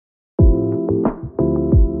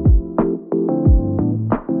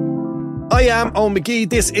I am Owen McGee.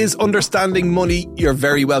 This is Understanding Money. You're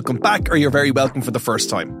very welcome back, or you're very welcome for the first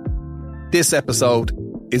time. This episode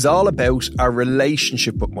is all about our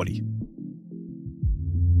relationship with money.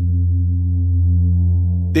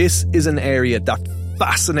 This is an area that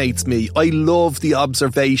fascinates me. I love the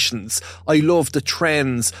observations. I love the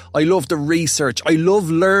trends. I love the research. I love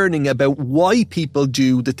learning about why people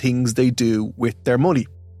do the things they do with their money.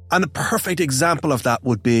 And a perfect example of that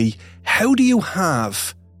would be, how do you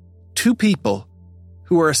have two people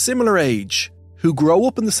who are a similar age, who grow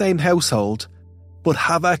up in the same household, but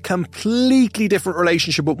have a completely different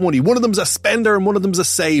relationship with money? One of them's a spender and one of them's a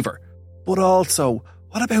saver. But also,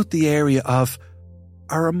 what about the area of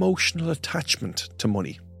our emotional attachment to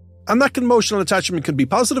money? And that emotional attachment can be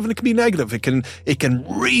positive and it can be negative. It can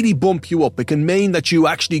really bump you up. It can mean that you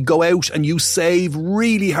actually go out and you save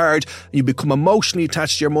really hard and you become emotionally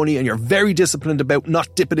attached to your money and you're very disciplined about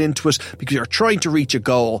not dipping into it because you're trying to reach a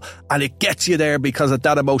goal, and it gets you there because of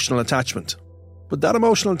that emotional attachment. But that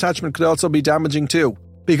emotional attachment could also be damaging too,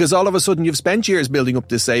 because all of a sudden you've spent years building up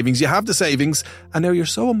this savings, you have the savings, and now you're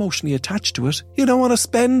so emotionally attached to it, you don't want to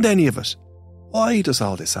spend any of it. Why does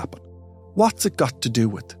all this happen? What's it got to do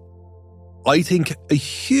with? I think a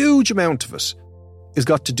huge amount of it is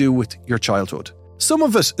got to do with your childhood. Some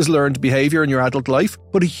of it is learned behaviour in your adult life,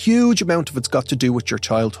 but a huge amount of it's got to do with your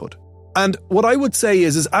childhood. And what I would say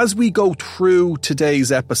is as we go through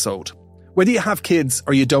today's episode, whether you have kids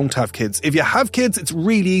or you don't have kids, if you have kids, it's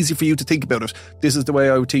really easy for you to think about it. This is the way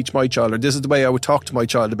I would teach my child, or this is the way I would talk to my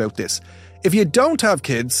child about this. If you don't have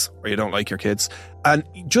kids, or you don't like your kids, and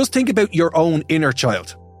just think about your own inner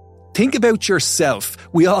child. Think about yourself.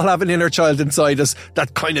 We all have an inner child inside us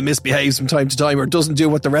that kind of misbehaves from time to time or doesn't do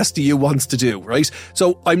what the rest of you wants to do, right?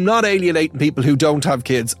 So I'm not alienating people who don't have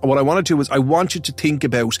kids. What I want to do is I want you to think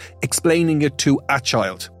about explaining it to a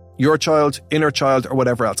child. Your child, inner child, or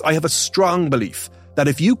whatever else. I have a strong belief that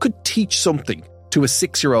if you could teach something to a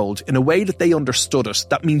 6-year-old in a way that they understood it,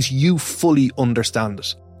 that means you fully understand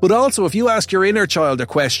it. But also, if you ask your inner child a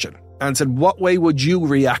question and said, what way would you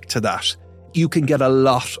react to that? You can get a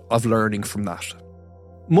lot of learning from that.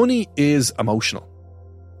 Money is emotional.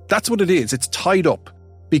 That's what it is. It's tied up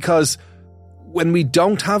because when we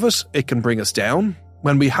don't have it, it can bring us down.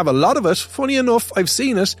 When we have a lot of it, funny enough, I've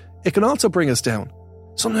seen it, it can also bring us down.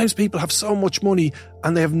 Sometimes people have so much money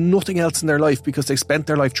and they have nothing else in their life because they spent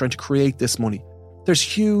their life trying to create this money. There's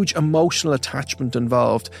huge emotional attachment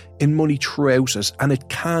involved in money throughout it, and it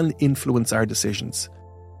can influence our decisions.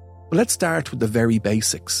 But let's start with the very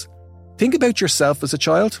basics. Think about yourself as a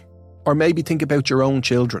child, or maybe think about your own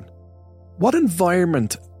children. What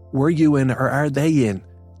environment were you in, or are they in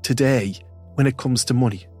today when it comes to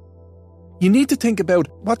money? You need to think about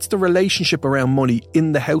what's the relationship around money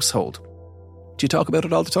in the household. Do you talk about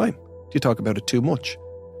it all the time? Do you talk about it too much?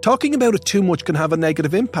 Talking about it too much can have a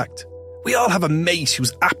negative impact. We all have a mate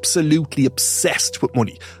who's absolutely obsessed with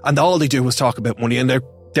money, and all they do is talk about money, and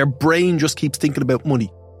their brain just keeps thinking about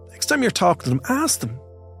money. Next time you're talking to them, ask them.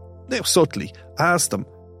 Now, subtly, ask them,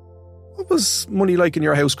 what was money like in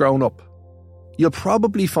your house growing up? You'll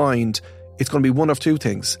probably find it's going to be one of two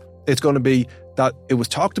things. It's going to be that it was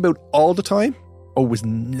talked about all the time, or was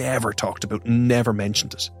never talked about, never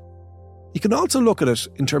mentioned it. You can also look at it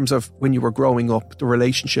in terms of when you were growing up, the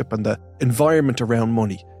relationship and the environment around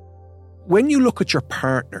money. When you look at your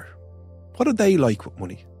partner, what are they like with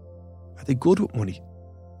money? Are they good with money?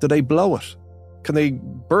 Do they blow it? Can they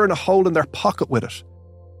burn a hole in their pocket with it?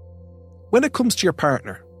 When it comes to your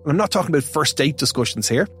partner, and I'm not talking about first date discussions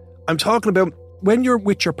here, I'm talking about when you're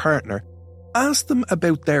with your partner, ask them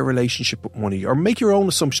about their relationship with money, or make your own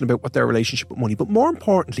assumption about what their relationship with money. But more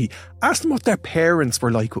importantly, ask them what their parents were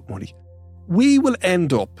like with money. We will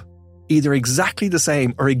end up either exactly the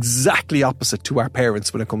same or exactly opposite to our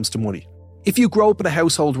parents when it comes to money. If you grow up in a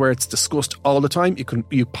household where it's discussed all the time,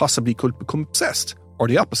 you possibly could become obsessed. Or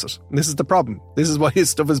the opposite. And this is the problem. This is why his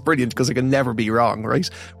stuff is brilliant, because it can never be wrong, right?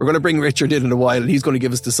 We're going to bring Richard in a while and he's going to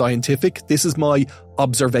give us the scientific. This is my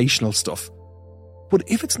observational stuff. But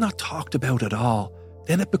if it's not talked about at all,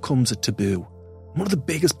 then it becomes a taboo. One of the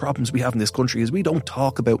biggest problems we have in this country is we don't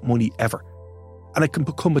talk about money ever. And it can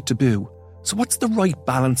become a taboo. So what's the right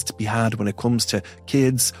balance to be had when it comes to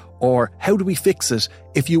kids, or how do we fix it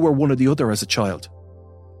if you were one or the other as a child?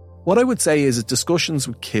 What I would say is that discussions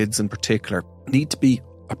with kids in particular need to be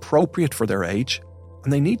appropriate for their age,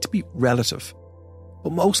 and they need to be relative.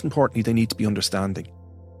 But most importantly, they need to be understanding. Do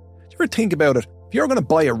you ever think about it? If you're going to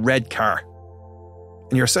buy a red car,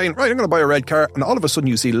 and you're saying, right, I'm going to buy a red car, and all of a sudden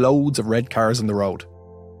you see loads of red cars on the road.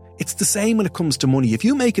 It's the same when it comes to money. If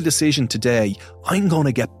you make a decision today, I'm going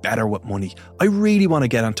to get better with money. I really want to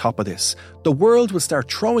get on top of this. The world will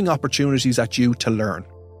start throwing opportunities at you to learn.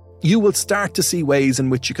 You will start to see ways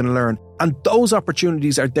in which you can learn. And those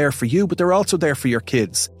opportunities are there for you, but they're also there for your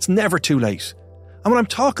kids. It's never too late. And what I'm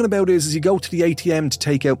talking about is you go to the ATM to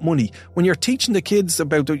take out money. When you're teaching the kids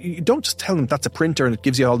about you don't just tell them that's a printer and it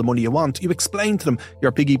gives you all the money you want. You explain to them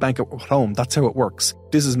your piggy bank at home. That's how it works.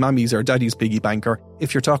 This is mommy's or daddy's piggy bank. Or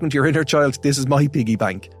if you're talking to your inner child, this is my piggy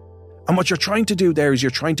bank. And what you're trying to do there is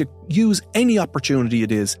you're trying to use any opportunity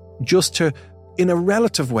it is just to, in a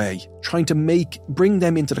relative way, trying to bring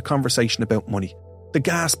them into the conversation about money. The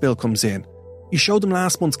gas bill comes in. You show them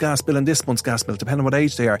last month's gas bill and this month's gas bill, depending on what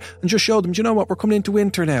age they are, and just show them, do you know what, we're coming into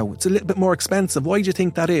winter now. It's a little bit more expensive. Why do you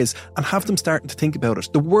think that is? And have them starting to think about it.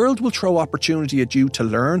 The world will throw opportunity at you to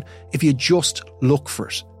learn if you just look for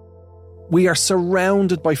it. We are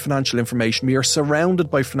surrounded by financial information. We are surrounded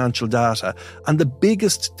by financial data. And the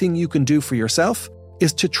biggest thing you can do for yourself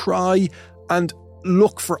is to try and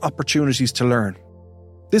look for opportunities to learn.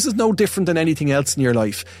 This is no different than anything else in your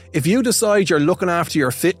life. If you decide you're looking after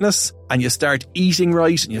your fitness and you start eating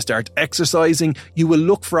right and you start exercising, you will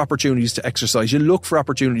look for opportunities to exercise. You look for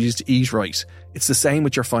opportunities to eat right. It's the same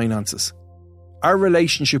with your finances. Our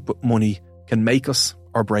relationship with money can make us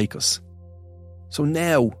or break us. So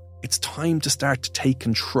now it's time to start to take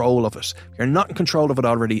control of it. If you're not in control of it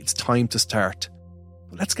already, it's time to start.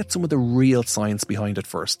 But let's get some of the real science behind it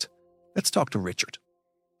first. Let's talk to Richard.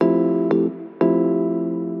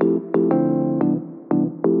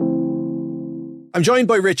 I'm joined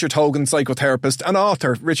by Richard Hogan, psychotherapist and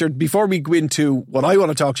author. Richard, before we go into what I want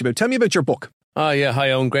to talk to you about, tell me about your book. Yeah.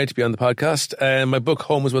 Hi, Owen. Great to be on the podcast. My book,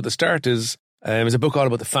 Home is Where the Start is a book all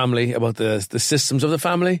about the family, about the systems of the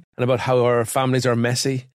family, and about how our families are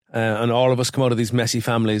messy. And all of us come out of these messy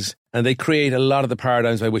families, and they create a lot of the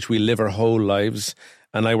paradigms by which we live our whole lives.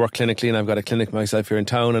 And I work clinically, and I've got a clinic myself here in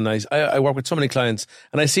town, and I work with so many clients,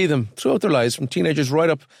 and I see them throughout their lives, from teenagers right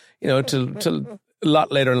up, till a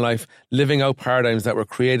lot later in life, living out paradigms that were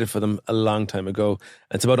created for them a long time ago.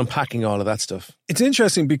 And it's about unpacking all of that stuff. It's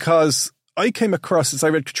interesting because I came across this. I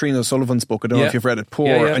read Katrina O'Sullivan's book. I don't know if you've read it,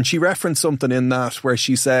 Poor. And she referenced something in that where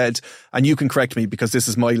she said, and you can correct me because this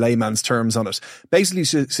is my layman's terms on it. Basically,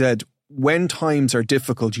 she said, when times are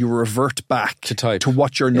difficult, you revert back to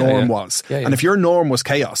what your norm was. And if your norm was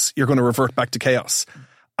chaos, you're going to revert back to chaos.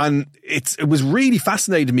 And it was really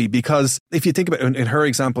fascinating me because if you think about it, in her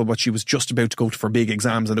example, what she was just about to go for big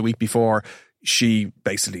exams, and the week before, she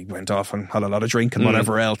basically went off and had a lot of drink and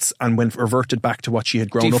whatever else, and reverted back to what she had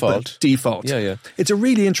grown up with. Default. Yeah. It's a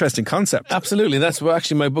really interesting concept. Absolutely. That's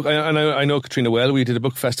actually my book. I know Katrina well. We did a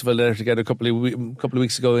book festival there together a couple of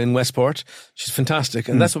weeks ago in Westport. She's fantastic.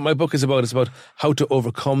 And that's what my book is about. It's about how to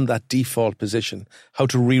overcome that default position, how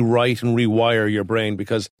to rewrite and rewire your brain,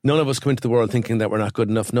 because none of us come into the world thinking that we're not good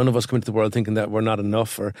enough. None of us come into the world thinking that we're not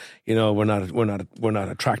enough, or, we're not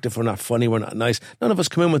attractive, we're not funny, we're not nice. None of us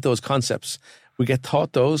come in with those concepts. We get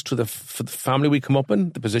taught those for the family we come up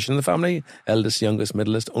in, the position of the family, eldest, youngest,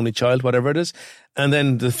 middleest, only child, whatever it is. And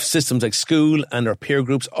then the systems like school and our peer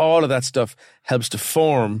groups, all of that stuff helps to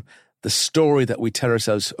form the story that we tell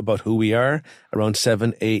ourselves about who we are around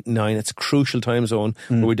 7, 8, 9. It's a crucial time zone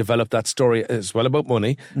where we develop that story as well about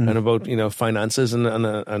money and about, finances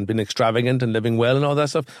and being extravagant and living well and all that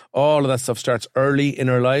stuff. All of that stuff starts early in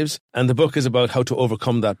our lives. And the book is about how to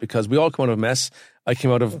overcome that, because we all come out of a mess. I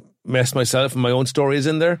came out of mess myself, and my own story is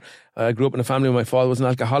in there. I grew up in a family where my father was an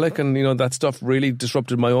alcoholic, and that stuff really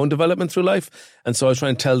disrupted my own development through life. And so I was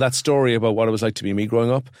trying to tell that story about what it was like to be me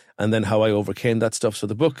growing up, and then how I overcame that stuff. So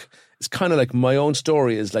the book is kind of like my own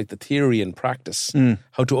story, is like the theory and practice,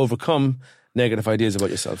 how to overcome negative ideas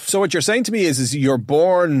about yourself. So what you're saying to me is you're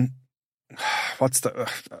born... I'm just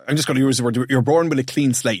going to use the word. You're born with a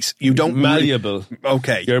clean slate. You don't... Malleable.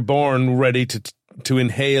 Okay. You're born ready to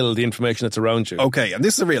inhale the information that's around you. Okay, and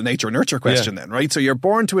this is a real nature-nurture question then, right? So you're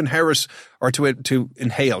born to inherit, or to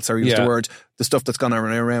inhale, the word, the stuff that's gone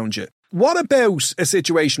around you. What about a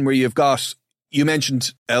situation where you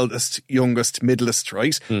mentioned eldest, youngest, middleest,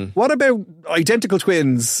 right? What about identical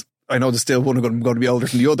twins? I know there's still one of them going to be older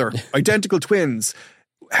than the other. Identical twins.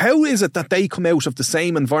 How is it that they come out of the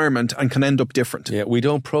same environment and can end up different? Yeah, we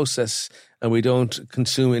don't process and we don't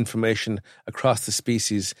consume information across the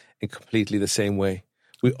species in completely the same way.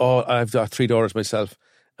 I've got 3 daughters myself,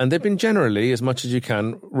 and they've been generally, as much as you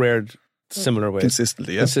can, reared similar ways.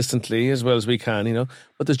 Consistently, as well as we can,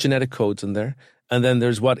 But there's genetic codes in there. And then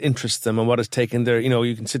there's what interests them and what has taken their,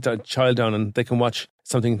 you can sit a child down and they can watch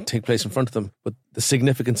something take place in front of them, but the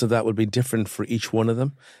significance of that will be different for each one of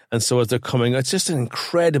them. And so as they're coming, it's just an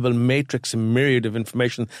incredible matrix and myriad of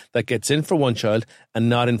information that gets in for one child and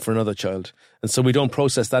not in for another child. And so we don't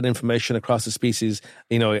process that information across the species,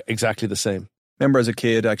 exactly the same. Remember as a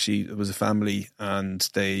kid, actually, it was a family and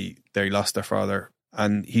they lost their father.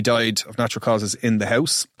 And he died of natural causes in the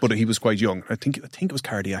house, but he was quite young. I think it was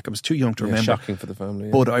cardiac. I was too young to remember. Shocking for the family.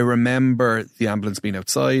 Yeah. But I remember the ambulance being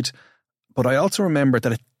outside. But I also remember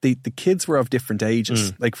that the kids were of different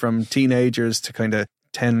ages, like from teenagers to kind of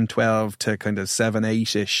 10, 12 to kind of 7,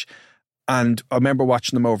 8-ish. And I remember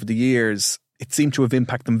watching them over the years. It seemed to have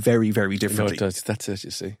impacted them very, very differently. It does. That's it,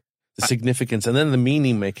 you see. The significance and then the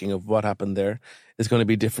meaning making of what happened there is going to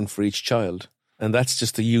be different for each child. And that's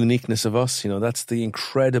just the uniqueness of us, that's the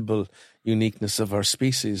incredible uniqueness of our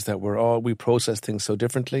species, that we process things so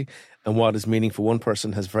differently, and what is meaning for one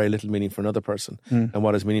person has very little meaning for another person. And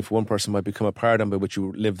what is meaning for one person might become a paradigm by which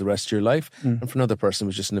you live the rest of your life, and for another person it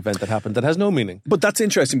was just an event that happened that has no meaning. But that's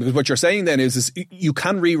interesting, because what you're saying then is you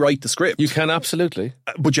can rewrite the script. You can, absolutely.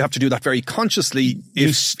 But you have to do that very consciously.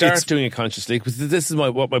 You start doing it consciously, because this is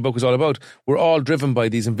what my book is all about. We're all driven by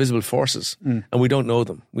these invisible forces, and we don't know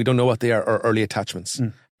them. We don't know what they are, our early attachments.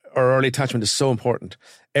 Our early attachment is so important.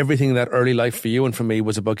 Everything in that early life for you and for me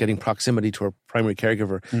was about getting proximity to our primary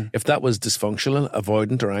caregiver. If that was dysfunctional,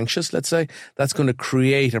 avoidant or anxious, let's say, that's going to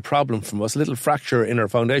create a problem from us, a little fracture in our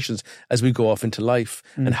foundations as we go off into life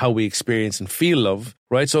and how we experience and feel love,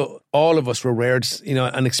 right? So all of us were reared,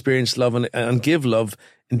 and experienced love and give love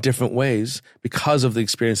in different ways because of the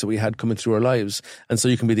experience that we had coming through our lives. And so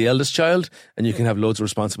you can be the eldest child and you can have loads of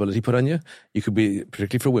responsibility put on you. You could be,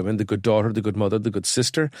 particularly for women, the good daughter, the good mother, the good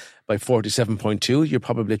sister. By 47.2, you're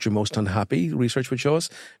probably at your most unhappy, research would show us,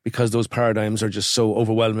 because those paradigms are just so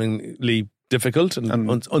overwhelmingly difficult and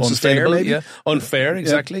unsustainable. Unfair,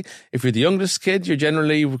 exactly. Yeah. If you're the youngest kid, you're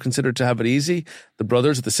generally considered to have it easy. The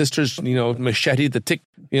brothers, the sisters, machete, the thick,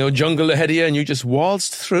 jungle ahead of you, and you just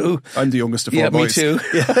waltzed through. I'm the youngest of four boys. Me too.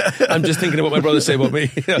 I'm just thinking about what my brothers say about me.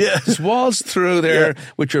 Just waltzed through there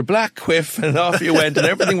with your black quiff, and off you went, and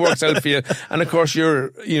everything works out for you. And of course,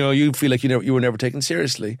 you feel like you were never taken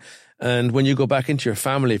seriously. And when you go back into your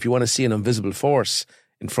family, if you want to see an invisible force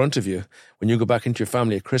in front of you, when you go back into your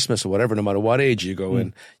family at Christmas or whatever, no matter what age you go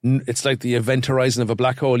in, it's like the event horizon of a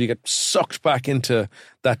black hole. You get sucked back into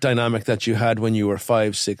that dynamic that you had when you were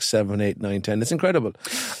 5, 6, 7, 8, 9, 10. It's incredible.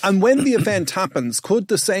 And when the event happens, could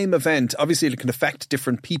the same event, obviously it can affect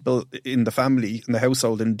different people in the family, in the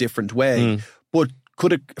household in a different way, but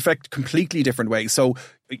could it affect completely different ways? So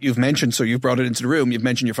you've brought it into the room, you've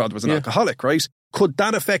mentioned your father was an alcoholic, right? Could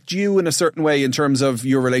that affect you in a certain way in terms of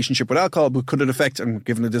your relationship with alcohol? But could it affect, and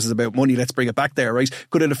given that this is about money, let's bring it back there, right?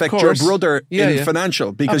 Could it affect your brother in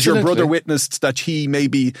financial? Because your brother witnessed that he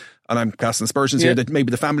maybe, and I'm casting aspersions here, that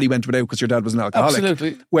maybe the family went without because your dad was an alcoholic.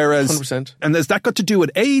 Absolutely. Whereas, 100%. And has that got to do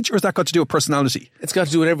with age, or has that got to do with personality? It's got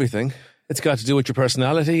to do with everything. It's got to do with your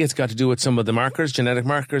personality. It's got to do with some of the markers, genetic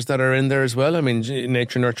markers that are in there as well. I mean,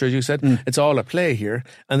 nature, nurture, as you said, it's all at play here.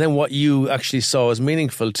 And then what you actually saw as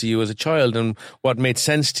meaningful to you as a child, and what made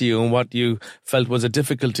sense to you, and what you felt was a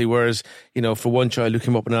difficulty. Whereas, for one child who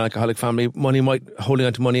came up in an alcoholic family, holding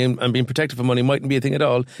on to money and being protective of money mightn't be a thing at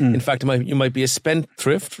all. In fact, you might be a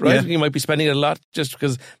spendthrift, right? You might be spending it a lot just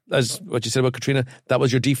because, as what you said about Katrina, that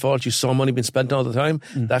was your default. You saw money being spent all the time.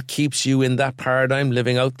 That keeps you in that paradigm,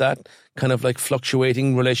 living out that kind of like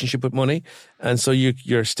fluctuating relationship with money. And so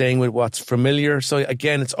you're staying with what's familiar. So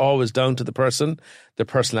again, it's always down to the person, the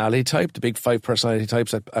personality type, the big 5 personality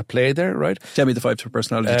types at play there, right? Tell me the 5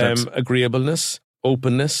 personality types. Agreeableness,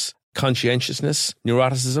 openness, conscientiousness,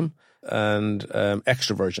 neuroticism, and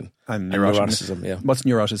extroversion. And neuroticism, yeah. What's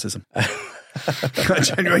neuroticism? I'm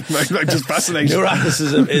just fascinated.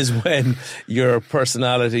 Neuroticism is when your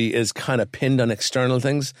personality is kind of pinned on external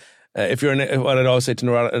things. If you're what I'd always say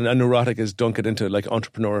to a neurotic is don't get into like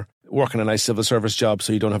entrepreneur, working a nice civil service job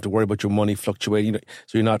so you don't have to worry about your money fluctuating,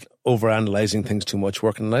 so you're not overanalyzing things too much,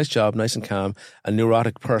 working a nice job, nice and calm. A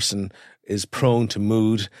neurotic person is prone to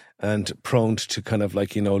mood and prone to kind of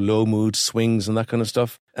like, low mood swings and that kind of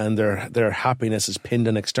stuff. And their happiness is pinned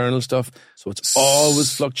on external stuff. So it's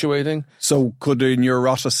always fluctuating. So could a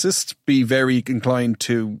neuroticist be very inclined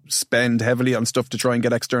to spend heavily on stuff to try and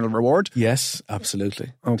get external reward? Yes,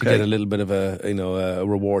 absolutely. Okay. To get a little bit of a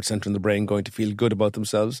reward center in the brain going to feel good about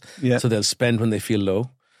themselves. Yeah. So they'll spend when they feel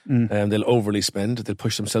low. They'll overly spend. They'll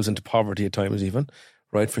push themselves into poverty at times even.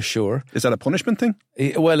 Right, for sure. Is that a punishment thing?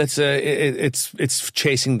 Well, it's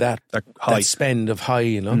chasing that high. That spend of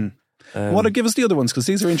high, Give us the other ones, because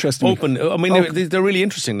these are interesting. Open. I mean, they're really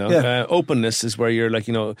interesting now. Yeah. Openness is where you're like,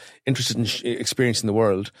 interested in experiencing the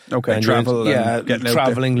world. Okay, and travel.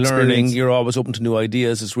 Traveling, learning. Experience. You're always open to new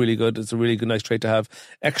ideas. It's really good. It's a really good, nice trait to have.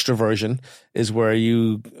 Extroversion is where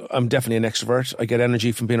I'm definitely an extrovert. I get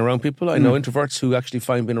energy from being around people. I know introverts who actually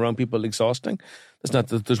find being around people exhausting. It's not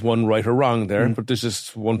that there's one right or wrong there, but there's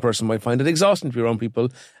just one person might find it exhausting to be around people.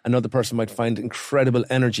 Another person might find incredible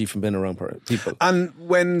energy from being around people. And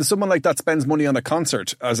when someone like that spends money on a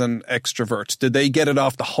concert as an extrovert, did they get it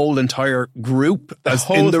off the whole entire group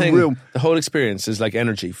room? The whole experience is like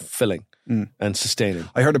energy filling and sustaining.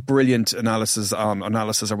 I heard a brilliant analysis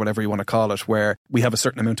or whatever you want to call it, where we have a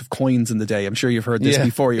certain amount of coins in the day. I'm sure you've heard this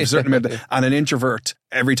before. You have a certain amount and an introvert,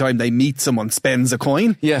 every time they meet someone, spends a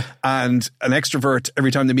coin. Yeah. And an extrovert,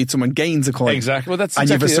 every time they meet someone, gains a coin. Exactly. Well, and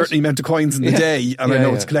you have a certain amount of coins in the day. And I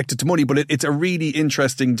know it's connected to money, but it's a really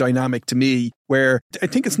interesting dynamic to me, where I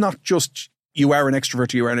think it's not just you are an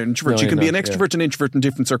extrovert or you are an introvert. No, you can be an extrovert and introvert in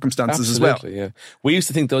different circumstances as well. Yeah. We used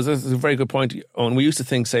to think, that's a very good point, Owen. We used to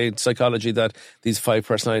think, say, in psychology, that these 5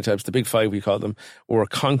 personality types, the big 5 we call them, were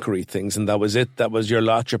concrete things, and that was it. That was your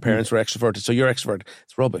lot. Your parents were extroverted, so you're extrovert.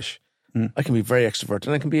 It's rubbish. I can be very extroverted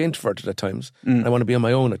and I can be introverted at times. I want to be on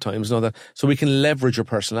my own at times and all that. So we can leverage your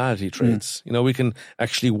personality traits. We can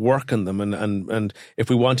actually work on them, and if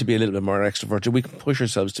we want to be a little bit more extroverted, we can push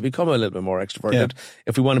ourselves to become a little bit more extroverted. Yeah.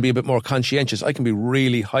 If we want to be a bit more conscientious, I can be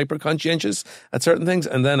really hyper conscientious at certain things,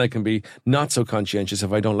 and then I can be not so conscientious.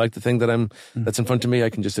 If I don't like the thing that's in front of me, I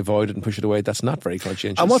can just avoid it and push it away. That's not very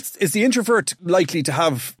conscientious. And is the introvert likely to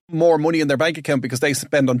have more money in their bank account because they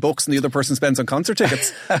spend on books and the other person spends on concert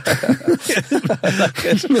tickets?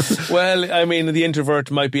 Well, I mean, the introvert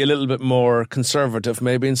might be a little bit more conservative,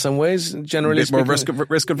 maybe in some ways. Generally, a bit more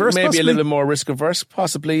risk averse. Maybe possibly? A little bit more risk averse,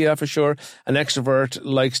 possibly. Yeah, for sure. An extrovert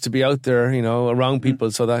likes to be out there, around people.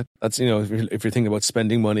 So that's if you're thinking about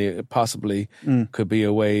spending money, it possibly could be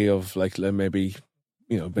a way of like maybe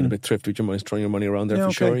being a bit thrifty with your money, throwing your money around there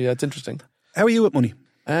for sure. Yeah, it's interesting. How are you with money?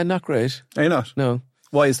 Not great. Are you not? No.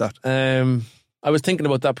 Why is that? I was thinking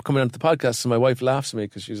about that coming onto the podcast, and my wife laughs at me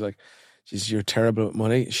because she's like, you're terrible at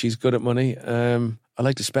money. She's good at money. I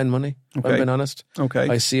like to spend money, if I'm being honest. Okay.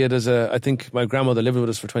 I see it as I think my grandmother lived with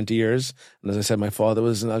us for 20 years. And as I said, my father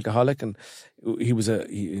was an alcoholic, and he was a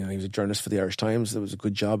journalist for the Irish Times. There was a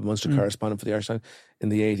good job, Munster correspondent for the Irish Times in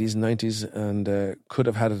the 80s and 90s, and could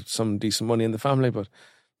have had some decent money in the family, but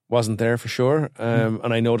wasn't there for sure.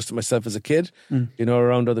 And I noticed it myself as a kid,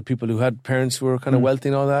 around other people who had parents who were kind of wealthy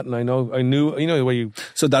and all that. And I knew where you.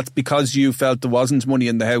 So that's because you felt there wasn't money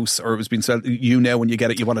in the house, or it was being sold. When you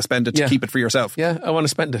get it, you want to spend it to keep it for yourself. Yeah, I want to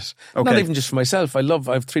spend it. Okay. Not even just for myself. I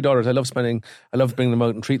have 3 daughters. I love spending. I love bringing them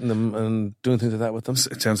out and treating them and doing things like that with them.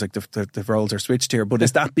 It sounds like the roles are switched here. But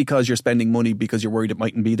is that because you're spending money because you're worried it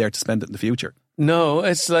mightn't be there to spend it in the future? No,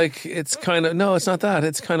 it's not that.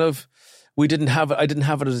 It's kind of, I didn't have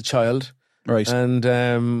it as a child. Right. And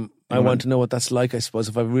I want to know what that's like, I suppose.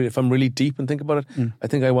 If I'm really deep and think about it, I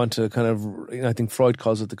think I want to kind of, I think Freud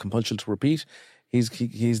calls it the compulsion to repeat.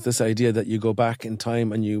 He's this idea that you go back in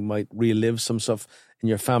time and you might relive some stuff in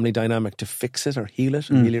your family dynamic to fix it or heal it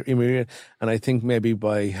and heal it. And I think maybe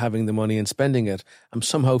by having the money and spending it, I'm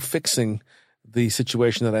somehow fixing the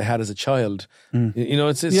situation that I had as a child.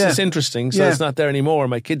 It's interesting. So it's not there anymore.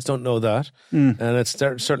 My kids don't know that. And it's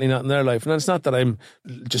certainly not in their life. And it's not that I'm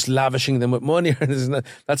just lavishing them with money.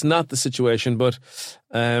 That's not the situation. But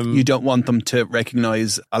you don't want them to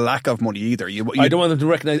recognise a lack of money either. I don't want them to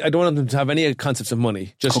recognise. I don't want them to have any concepts of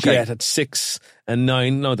money just yet at 6 and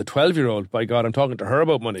 9. No, the 12-year-old. By God, I'm talking to her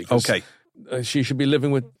about money. Okay. She should be living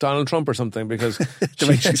with Donald Trump or something, because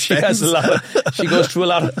she has a lot. She goes through a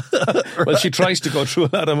lot. She tries to go through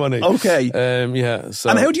a lot of money. Okay. So.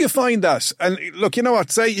 And how do you find that? And look, you know what?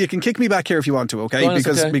 Say you can kick me back here if you want to. Okay,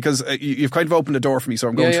 because you've kind of opened the door for me, so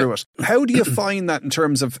I'm going through it. How do you find that in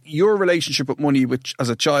terms of your relationship with money, which as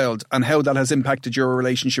a child, and how that has impacted your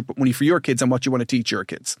relationship with money for your kids and what you want to teach your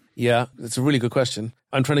kids? Yeah, it's a really good question.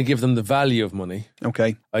 I'm trying to give them the value of money.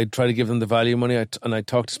 Okay. I try to give them the value of money, and I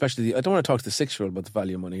talk especially. I don't want to talk to the 6-year-old about the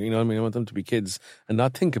value of money. You know what I mean? I want them to be kids and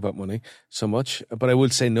not think about money so much. But I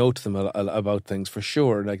would say no to them about things for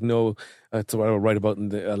sure. Like no, that's what I write about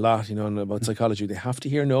a lot. And about psychology, they have to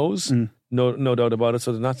hear no's. No doubt about it.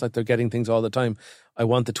 So they're not like they're getting things all the time. I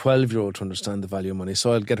want the 12-year-old to understand the value of money.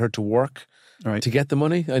 So I'll get her to work. Right. To get the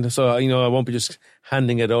money. So, I won't be just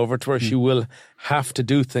handing it over to her. She will have to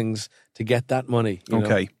do things to get that money.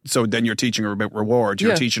 Okay. So then you're teaching her about reward.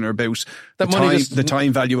 You're teaching her about the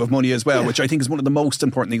time value of money as well, which I think is one of the most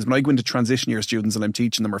important things. When I go into transition year students and I'm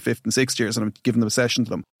teaching them, or 5th and 6th years, and I'm giving them a session to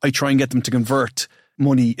them, I try and get them to convert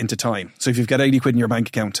money into time. So if you've got 80 quid in your bank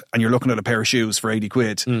account and you're looking at a pair of shoes for 80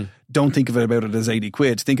 quid, don't think about it as 80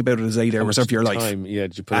 quid. Think about it as 8 hours of your life.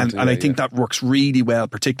 Did you put and I think that works really well,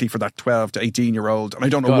 particularly for that 12 to 18-year-old. And I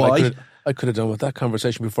don't know why. I could have done with that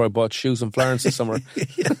conversation before I bought shoes in Florence this summer.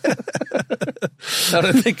 Now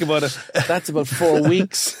that I think about it, that's about 4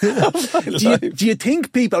 weeks. Do you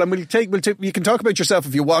think people, and you can talk about yourself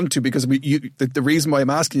if you want to, because the reason why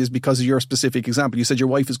I'm asking is because of your specific example. You said your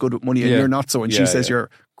wife is good with money and you're not so, and she says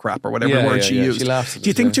you're crap or whatever word she used. She laughs at Do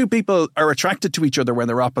you think two people are attracted to each other when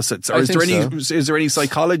they're opposites? Or is there any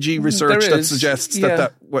psychology research that suggests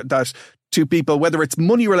that two people, whether it's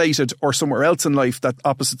money related or somewhere else in life, that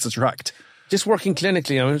opposites attract? Just working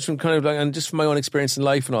clinically, I mean, kind of like, and just from my own experience in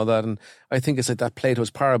life and all that, and I think it's like that Plato's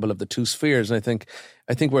parable of the two spheres, and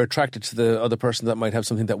I think we're attracted to the other person that might have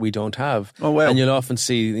something that we don't have. Oh well, and you'll often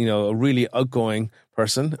see, a really outgoing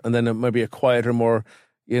person, and then maybe a quieter, more,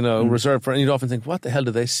 reserved person. And you'd often think, what the hell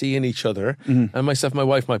do they see in each other? And my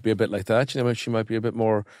wife might be a bit like that. She might be a bit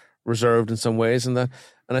more reserved in some ways, and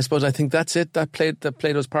I suppose I think that's it. That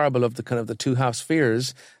Plato's parable of the kind of the two half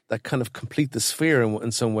spheres that kind of complete the sphere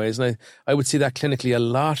in some ways. And I would see that clinically a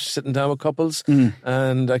lot, sitting down with couples,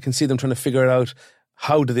 and I can see them trying to figure out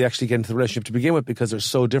how do they actually get into the relationship to begin with, because they're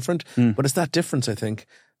so different. But it's that difference, I think,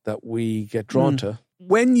 that we get drawn to.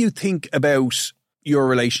 When you think about your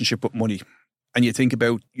relationship with money and you think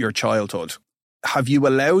about your childhood, have you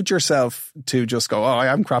allowed yourself to just go, I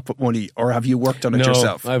am crap with money, or have you worked on it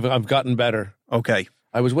yourself? I've gotten better. Okay.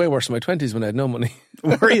 I was way worse in my 20s when I had no money.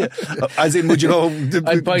 Were you? As in, would you go?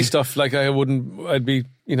 I'd buy stuff like I'd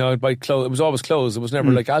buy clothes. It was always clothes. It was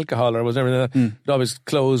never like alcohol, or it was never that. It always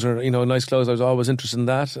clothes, or, nice clothes. I was always interested in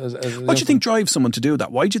that. What do you think drives someone to do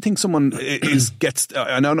that? Why do you think someone gets,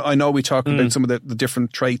 I know we talked about some of the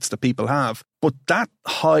different traits that people have, but that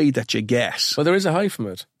high that you get. Well, there is a high from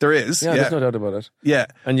it. There is. Yeah, there's no doubt about it. Yeah.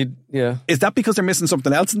 And is that because they're missing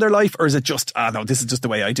something else in their life, or is it just, no, this is just the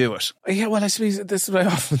way I do it? Yeah, well, I suppose this is what I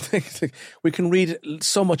often think. We can read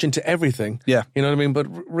so much into everything. Yeah. You know what I mean? But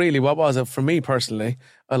really, what was it for me personally?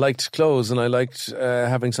 I liked clothes, and I liked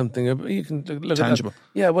having something you can look tangible. At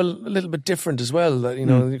that. Yeah, well, a little bit different as well. That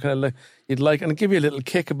you kind of you'd like, and give you a little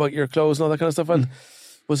kick about your clothes and all that kind of stuff. And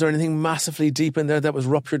was there anything massively deep in there that was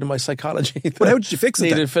ruptured in my psychology? But how did you fix it?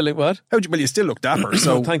 Needed filling. What? Well, you still look dapper.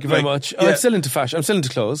 So thank you very much. I'm still into fashion. I'm still into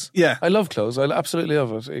clothes. Yeah, I love clothes. I absolutely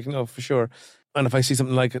love it. For sure. And if I see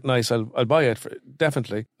something like it nice, I'll buy it.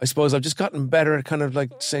 Definitely. I suppose I've just gotten better at kind of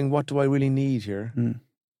like saying, what do I really need here?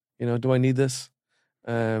 Do I need this?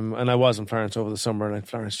 And I was in Florence over the summer, and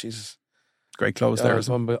Florence, Jesus. Great clothes there.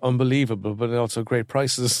 Unbelievable, but also great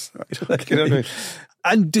prices. Right. You know what I mean?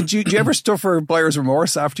 And do you ever suffer buyer's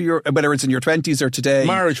remorse after whether it's in your 20s or today?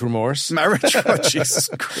 Marriage remorse. Oh, Jesus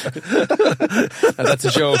Christ. That's a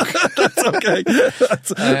joke. That's okay.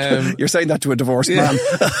 You're saying that to a divorced man.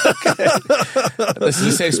 This is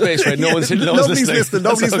a safe space, right? Nobody's listening.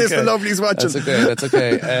 Nobody's listening. Nobody's watching. That's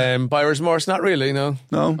okay. Buyer's remorse, not really, no.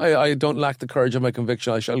 No. I don't lack the courage of my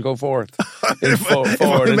conviction. I shall go forth. If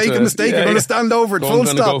I make a mistake, I'm going to stand over it. Full stop.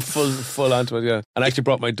 I'm going to go full onto it, yeah. And I actually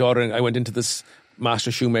brought my daughter, and I went into this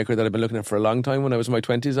master shoemaker that I've been looking at for a long time. When I was in my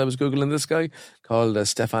 20s, I was Googling this guy called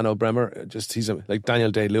Stefano Bremer. He's like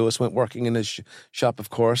Daniel Day-Lewis, went working in his shop,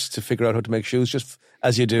 of course, to figure out how to make shoes, just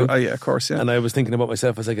as you do. Oh, yeah, of course, yeah. And I was thinking about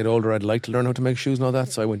myself, as I get older, I'd like to learn how to make shoes and all that.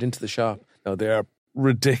 So I went into the shop. Now, they are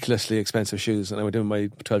ridiculously expensive shoes. And I went in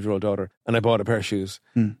with my 12-year-old daughter, and I bought a pair of shoes.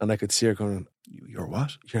 And I could see her going, You're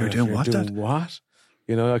what? You're doing what, Dad? What?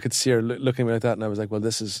 I could see her looking at me like that, and I was like, well,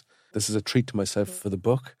 this is a treat to myself for the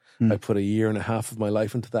book. I put 1.5 years of my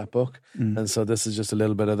life into that book. And so this is just a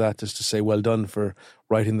little bit of that, just to say well done for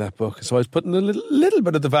writing that book. So I was putting a little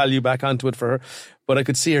bit of the value back onto it for her. But I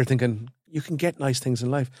could see her thinking, you can get nice things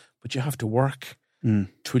in life, but you have to work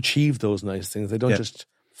to achieve those nice things. They don't just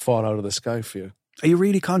fall out of the sky for you. Are you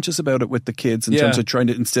really conscious about it with the kids in terms of trying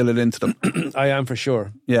to instill it into them? I am, for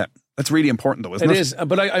sure. Yeah. That's really important though, isn't it? It is.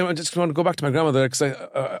 But I just want to go back to my grandmother, because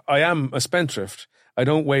I am a spendthrift. I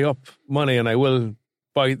don't weigh up money, and I will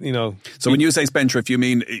buy, So when you say spendthrift, you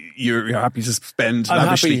mean you're happy to spend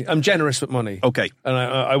lavishly? Happy. I'm generous with money. Okay. And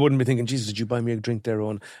I wouldn't be thinking, Jesus, did you buy me a drink there,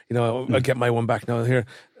 Owen? I'll get my one back now. Here,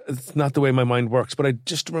 it's not the way my mind works. But I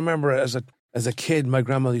just remember as a kid, my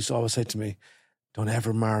grandmother used to always say to me, don't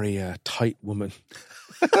ever marry a tight woman.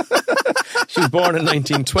 She was born in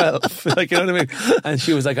 1912, you know what I mean? And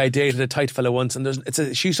she was like, I dated a tight fella once, and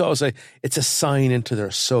she used to always say, it's a sign into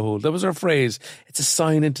their soul. That was her phrase. It's a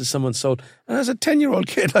sign into someone's soul. And as a 10-year-old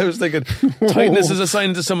kid, I was thinking, tightness is a sign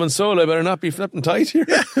into someone's soul. I better not be flipping tight here.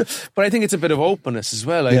 But I think it's a bit of openness as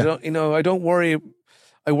well. I don't worry.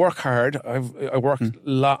 I work hard. I work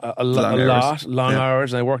long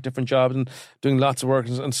hours, and I work different jobs and doing lots of work,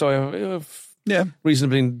 and so I have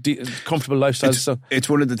reasonably comfortable lifestyle. It's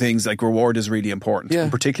one of the things, like, reward is really important,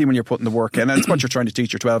 and particularly when you're putting the work in. And it's what you're trying to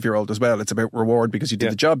teach your 12-year-old as well. It's about reward because you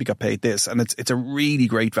did the job, you got paid this, and it's a really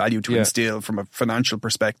great value to instill from a financial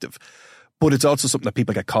perspective. But it's also something that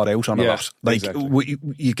people get caught out on a lot. Like,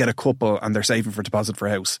 you get a couple and they're saving for a deposit for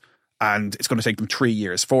a house, and it's going to take them 3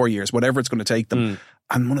 years, 4 years, whatever it's going to take them.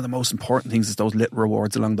 And one of the most important things is those little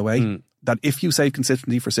rewards along the way. That if you save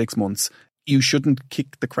consistently for 6 months, you shouldn't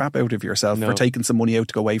kick the crap out of yourself for taking some money out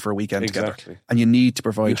to go away for a weekend together. And you need to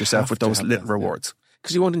provide yourself with those little rewards.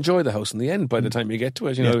 Because you won't enjoy the house in the end by the time you get to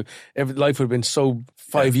it. You know, life would have been so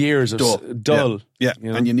 5 years of dull. Yeah,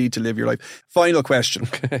 you know? And you need to live your life. Final question.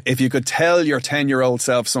 If you could tell your 10-year-old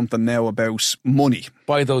self something now about money.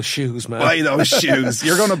 Buy those shoes, man. Buy those shoes.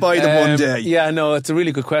 You're going to buy them one day. Yeah, no, it's a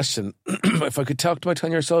really good question. If I could talk to my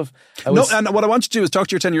 10-year-old self... and what I want you to do is talk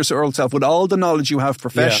to your 10-year-old self with all the knowledge you have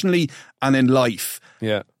professionally and in life.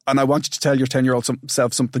 Yeah. And I want you to tell your 10-year-old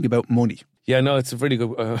self something about money. Yeah, no, it's a really good...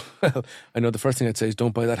 well, I know the first thing I'd say is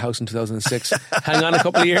don't buy that house in 2006. Hang on a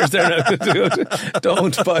couple of years there now.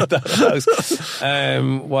 Don't buy that house.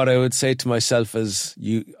 What I would say to myself is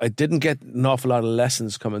I didn't get an awful lot of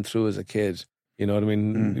lessons coming through as a kid. You know what I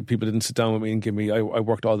mean? People didn't sit down with me and give me... I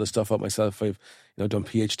worked all this stuff out myself. I've done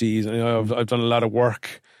PhDs. And, I've done a lot of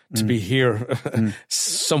work to be here,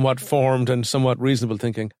 somewhat formed and somewhat reasonable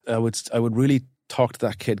thinking. I would really talk to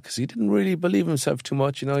that kid because he didn't really believe himself too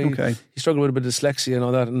much. He struggled with a bit of dyslexia and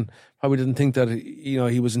all that, and probably didn't think that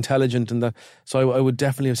he was intelligent and that. So I would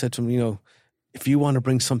definitely have said to him, if you want to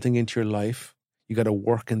bring something into your life, you got to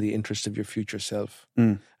work in the interest of your future self,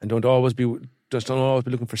 and don't always be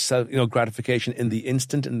looking for self, gratification in the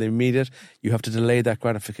instant, in the immediate. You have to delay that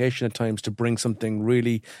gratification at times to bring something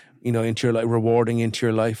really, into your life, rewarding into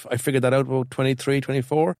your life. I figured that out about 23,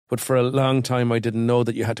 24, but for a long time I didn't know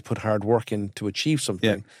that you had to put hard work in to achieve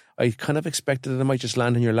something. Yeah. I kind of expected that it might just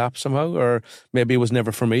land in your lap somehow, or maybe it was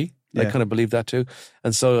never for me. Yeah. I kind of believed that too.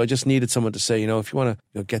 And so I just needed someone to say, if you want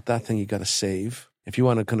to get that thing, you got to save. If you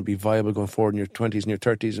want to kind of be viable going forward in your 20s and your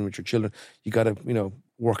 30s and with your children, you got to,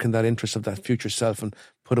 work in that interest of that future self and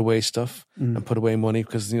put away stuff and put away money,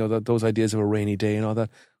 because, those ideas of a rainy day and all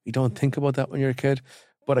that, you don't think about that when you're a kid.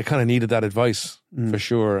 But I kind of needed that advice for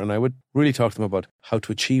sure. And I would really talk to them about how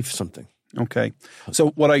to achieve something. Okay.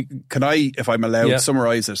 So if I'm allowed,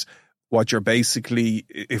 summarise it, what you're basically,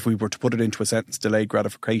 if we were to put it into a sentence, delayed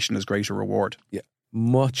gratification is greater reward. Yeah.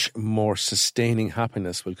 Much more sustaining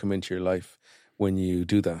happiness will come into your life when you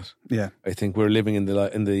do that. Yeah. I think we're living in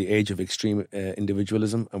the age of extreme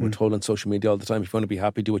individualism, and we're told on social media all the time, if you want to be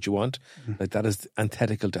happy, do what you want. Like, that is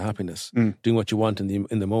antithetical to happiness. Doing what you want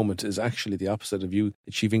in the moment is actually the opposite of you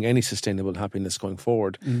achieving any sustainable happiness going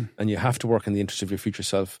forward. And you have to work in the interest of your future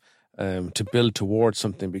self to build towards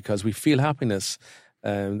something, because we feel happiness.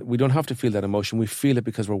 We don't have to feel that emotion. We feel it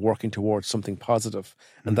because we're working towards something positive,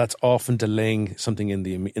 and that's often delaying something in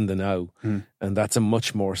the now. And that's a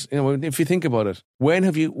much more, if you think about it, when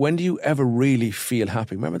do you ever really feel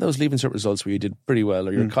happy? Remember those Leaving Cert results where you did pretty well,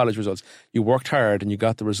 or your college results? You worked hard and you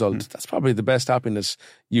got the result. That's probably the best happiness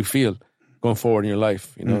you feel going forward in your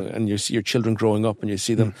life, and you see your children growing up and you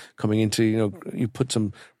see them coming into, you put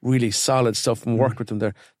some really solid stuff and worked with them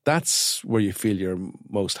there. That's where you feel you're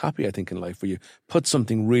most happy, I think, in life, where you put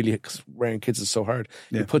something really, because rearing kids is so hard.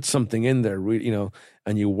 You put something in there, really,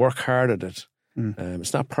 and you work hard at it.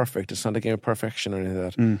 It's not perfect. It's not a game of perfection or anything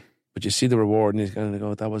like that. But you see the reward and you kind of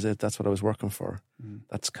go, that was it. That's what I was working for.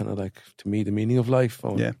 That's kind of like, to me, the meaning of life.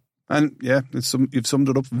 Yeah. And you've summed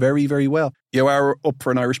it up very, very well. You are up for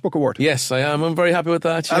an Irish Book Award. Yes, I am. I'm very happy with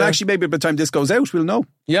that. Yeah. And actually, maybe by the time this goes out, we'll know.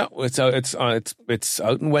 Yeah, it's out. It's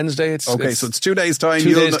out on Wednesday. So it's 2 days' time.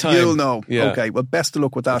 You'll know. Yeah. Okay. Well, best of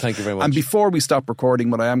luck with that. Well, thank you very much. And before we stop recording,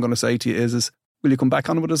 what I am going to say to you is will you come back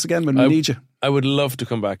on with us again when we need you? I would love to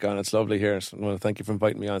come back on. It's lovely here. So I want to thank you for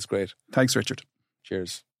inviting me on. It's great. Thanks, Richard.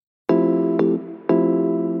 Cheers.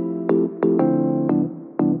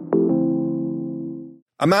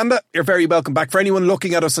 Amanda, you're very welcome back. For anyone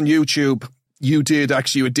looking at us on YouTube, you did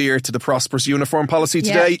actually adhere to the prosperous uniform policy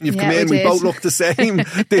today. You've come in, we both look the same.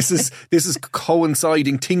 This is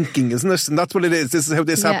coinciding thinking, isn't it? And that's what it is. This is how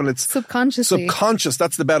this happened. It's subconscious,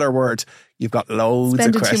 that's the better word. You've got loads of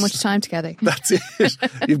questions. Spending too much time together. That's it.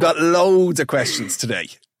 You've got loads of questions today.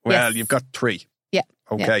 Well, You've got 3. Yeah.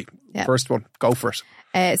 Okay. Yeah. First one, go for it.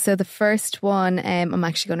 So the first one, I'm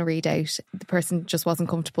actually going to read out. The person just wasn't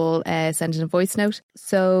comfortable sending a voice note.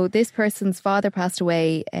 So this person's father passed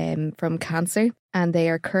away from cancer, and they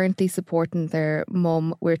are currently supporting their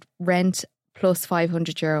mum with rent plus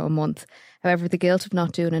 €500 a month. However, the guilt of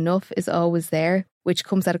not doing enough is always there, which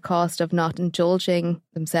comes at a cost of not indulging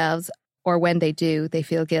themselves, or when they do, they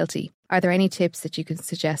feel guilty. Are there any tips that you can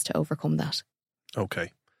suggest to overcome that?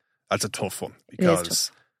 Okay. That's a tough one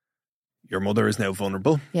because your mother is now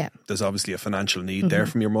vulnerable. Yeah. There's obviously a financial need there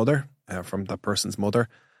from your mother, from that person's mother,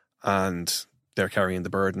 and they're carrying the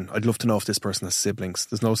burden. I'd love to know if this person has siblings.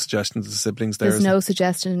 There's no suggestion to the siblings there. There's no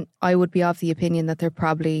suggestion. I would be of the opinion that they're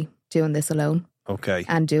probably doing this alone. Okay.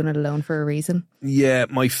 And doing it alone for a reason. Yeah,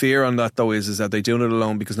 my fear on that though is that they're doing it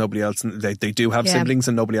alone because nobody else, they do have siblings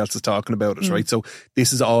and nobody else is talking about it, right? So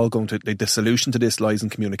this is all going to, the solution to this lies in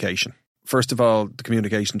communication. First of all, the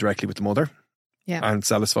communication directly with the mother. Yeah. And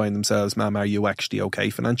satisfying themselves, Mum, are you actually okay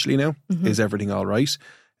financially now? Is everything all right?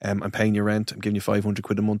 I'm paying your rent, I'm giving you 500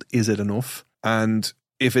 quid a month. Is it enough? And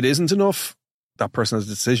if it isn't enough, that person has a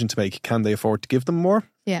decision to make. Can they afford to give them more?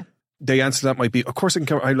 Yeah. The answer to that might be, of course, I'm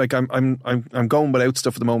going without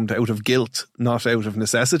stuff at the moment out of guilt, not out of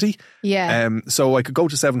necessity. Yeah. So I could go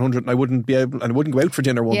to 700 and I wouldn't go out for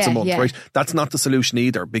dinner once a month, right? That's not the solution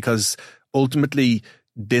either, because ultimately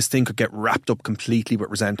this thing could get wrapped up completely with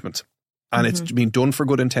resentment. And it's been done for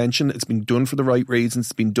good intention. It's been done for the right reasons.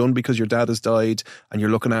 It's been done because your dad has died and you're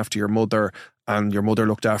looking after your mother and your mother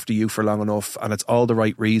looked after you for long enough, and it's all the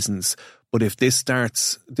right reasons. But if this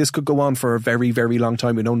could go on for a very, very long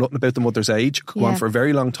time. We know nothing about the mother's age. It could go on for a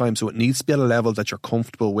very long time. So it needs to be at a level that you're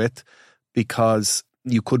comfortable with, because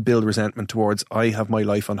you could build resentment towards, I have my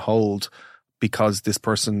life on hold because this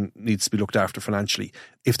person needs to be looked after financially.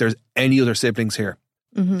 If there's any other siblings here,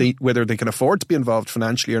 whether they can afford to be involved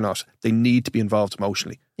financially or not, they need to be involved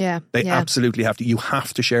emotionally. Yeah. They absolutely have to. You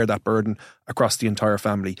have to share that burden across the entire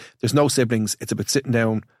family. There's no siblings. It's about sitting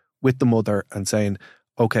down with the mother and saying,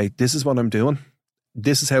 okay, this is what I'm doing.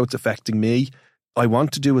 This is how it's affecting me. I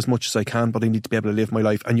want to do as much as I can, but I need to be able to live my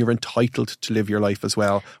life. And you're entitled to live your life as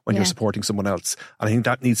well when you're supporting someone else. And I think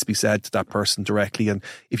that needs to be said to that person directly. And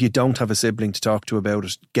if you don't have a sibling to talk to about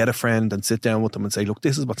it, get a friend and sit down with them and say, look,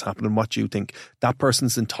 this is what's happening. What do you think? That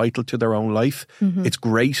person's entitled to their own life. It's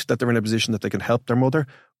great that they're in a position that they can help their mother.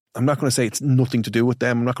 I'm not going to say it's nothing to do with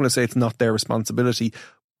them. I'm not going to say it's not their responsibility,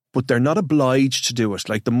 but they're not obliged to do it.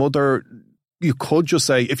 Like the mother, you could just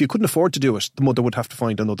say, if you couldn't afford to do it, the mother would have to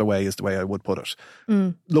find another way, is the way I would put it.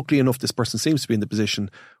 Luckily enough, this person seems to be in the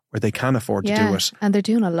position where they can afford to do it. And they're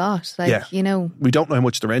doing a lot. You know. We don't know how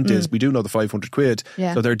much the rent is. We do know the 500 quid.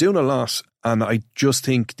 Yeah. So they're doing a lot. And I just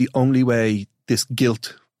think the only way this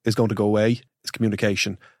guilt is going to go away is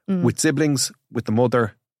communication with siblings, with the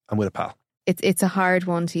mother, and with a pal. It's a hard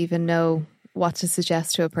one to even know what to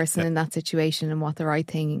suggest to a person in that situation and what the right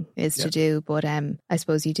thing is to do. But I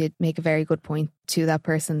suppose you did make a very good point to that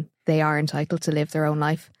person. They are entitled to live their own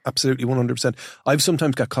life. Absolutely, 100%. I've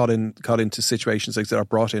sometimes got caught into situations like that, or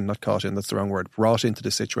brought in, not caught in, that's the wrong word, brought into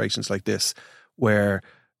the situations like this, where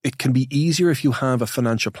it can be easier if you have a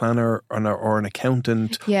financial planner or an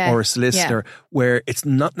accountant or a solicitor, where it's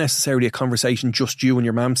not necessarily a conversation just you and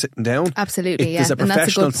your mum sitting down. Absolutely, and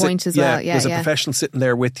that's a good point as well. There's a professional sitting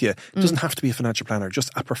there with you. It doesn't have to be a financial planner, just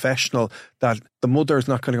a professional that the mother is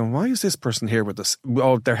not going to go, why is this person here with us?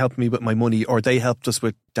 Oh, they're helping me with my money, or they helped us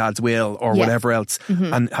with dad's will, or whatever else.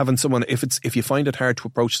 And having someone, if you find it hard to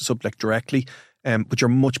approach the subject directly, but you're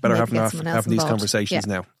much better having these conversations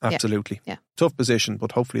now. Absolutely. Yeah. Tough position,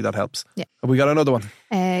 but hopefully that helps. Yeah. Have we got another one?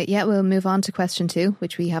 We'll move on to question 2,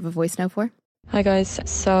 which we have a voice note for. Hi guys.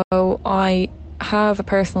 So I have a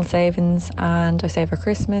personal savings, and I save for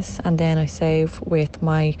Christmas, and then I save with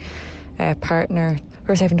my partner.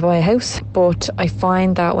 We're saving to buy a house, but I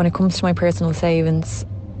find that when it comes to my personal savings,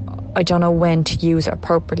 I don't know when to use it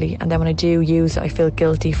appropriately, and then when I do use it, I feel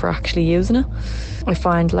guilty for actually using it. I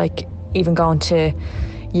find like even going to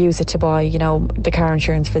use it to buy, the car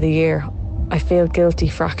insurance for the year, I feel guilty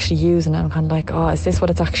for actually using it. I'm kind of like, oh, is this what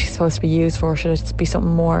it's actually supposed to be used for? Should it be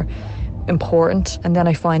something more important? And then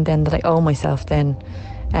I find then that I owe myself then.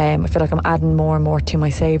 I feel like I'm adding more and more to my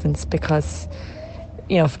savings because,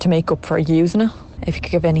 to make up for using it. If you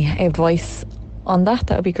could give any advice on that,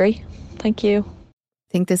 that would be great. Thank you.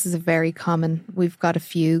 I think this is a very common, we've got a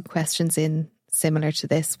few questions in similar to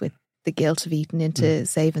this with the guilt of eating into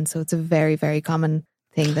savings. So it's a very, very common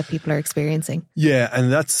thing that people are experiencing. Yeah,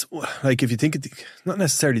 and that's like, if you think not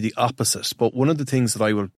necessarily the opposite, but one of the things that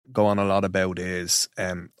I will go on a lot about is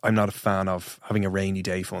I'm not a fan of having a rainy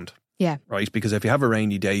day fund. Yeah. Right? Because if you have a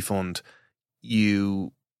rainy day fund,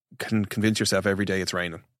 you can convince yourself every day it's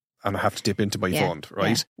raining and I have to dip into my fund,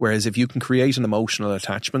 right? Yeah. Whereas if you can create an emotional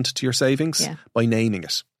attachment to your savings by naming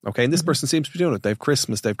it, okay? And this person seems to be doing it. They've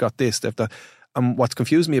Christmas, they've got this, they've that. And what's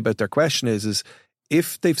confused me about their question is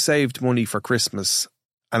if they've saved money for Christmas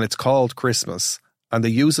and it's called Christmas and they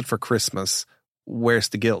use it for Christmas, where's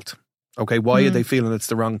the guilt? Okay, why are they feeling it's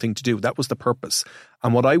the wrong thing to do? That was the purpose.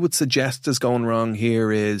 And what I would suggest is going wrong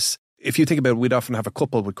here is, if you think about it, we'd often have a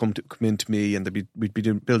couple would come in to me and we'd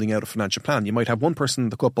be building out a financial plan. You might have one person in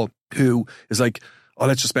the couple who is like, oh,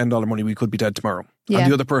 let's just spend all our money, we could be dead tomorrow. Yeah. And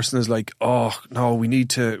the other person is like, oh, no, we need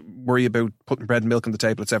to worry about putting bread and milk on the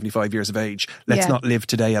table at 75 years of age. Let's not live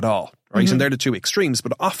today at all, right? And they're the two extremes,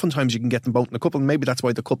 but oftentimes you can get them both in a couple, and maybe that's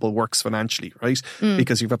why the couple works financially, right?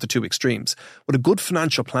 Because you've got the two extremes. What a good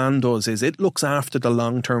financial plan does is it looks after the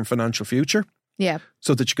long-term financial future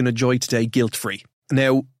so that you can enjoy today guilt-free.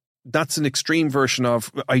 Now, that's an extreme version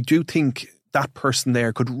of, I do think that person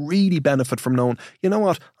there could really benefit from knowing, you know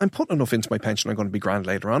what, I'm putting enough into my pension, I'm going to be grand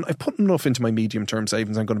later on. I've put enough into my medium-term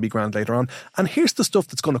savings, I'm going to be grand later on. And here's the stuff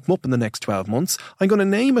that's going to come up in the next 12 months. I'm going to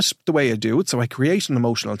name it the way I do it, so I create an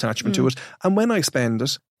emotional attachment to it. And when I spend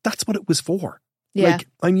it, that's what it was for. Yeah. Like,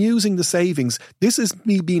 I'm using the savings. This is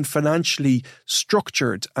me being financially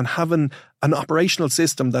structured and having an operational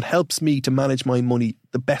system that helps me to manage my money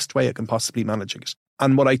the best way I can possibly manage it.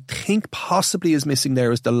 And what I think possibly is missing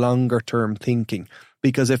there is the longer term thinking.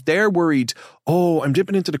 Because if they're worried, oh, I'm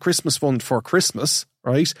dipping into the Christmas fund for Christmas,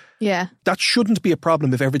 right? Yeah. That shouldn't be a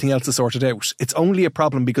problem if everything else is sorted out. It's only a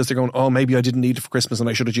problem because they're going, oh, maybe I didn't need it for Christmas and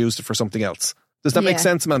I should have used it for something else. Does that make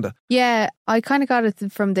sense, Amanda? Yeah, I kind of got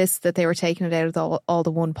it from this that they were taking it out of all the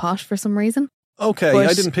one pot for some reason. Okay, but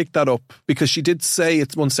I didn't pick that up because she did say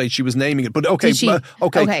at one stage she was naming it. But okay,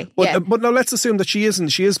 but now let's assume that she isn't.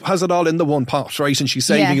 She has it all in the one pot, right? And she's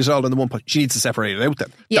saving it all in the one pot. She needs to separate it out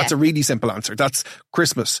then. Yeah. That's a really simple answer. That's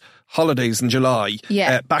Christmas, holidays in July,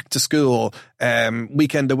 back to school,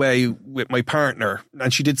 weekend away with my partner.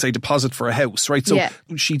 And she did say deposit for a house, right? So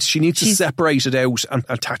she needs to separate it out and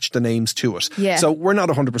attach the names to it. Yeah. So we're not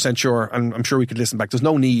 100% sure, and I'm sure we could listen back. There's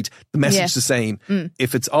no need. The message is the same.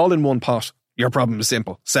 If it's all in one pot, your problem is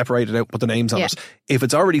simple. Separate it out, put the names on it. If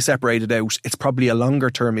it's already separated out, it's probably a longer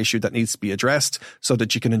term issue that needs to be addressed so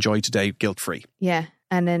that you can enjoy today guilt-free. Yeah.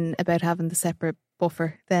 And then about having the separate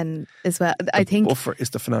buffer then as well. I think buffer is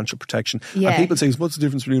the financial protection. Yeah. And people say, what's the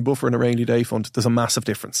difference between a buffer and a rainy day fund? There's a massive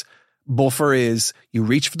difference. Buffer is you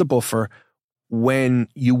reach for the buffer when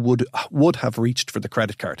you would have reached for the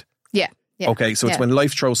credit card. Yeah. Okay, so it's when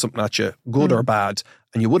life throws something at you, good or bad,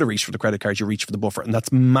 and you would have reached for the credit card, you reach for the buffer. And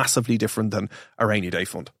that's massively different than a rainy day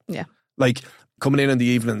fund. Yeah. Like coming in the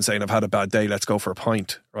evening and saying, I've had a bad day, let's go for a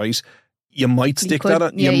pint, right? You might stick that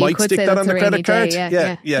on, you might stick that on the credit card.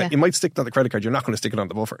 Yeah. You might stick that on the credit card. You're not going to stick it on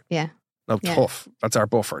the buffer. Yeah. No, tough. That's our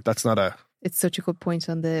buffer. That's not a... It's such a good point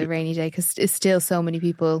on the rainy day because it's still so many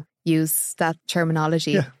people use that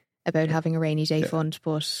terminology about having a rainy day fund,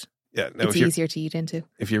 but... Yeah, no, it's easier to eat into.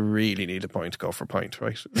 If you really need a pint, go for a pint,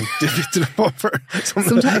 right? Dip it to the buffer.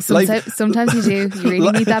 Sometimes you do. You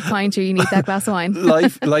really need that pint or you need that glass of wine.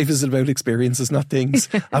 Life is about experiences, not things.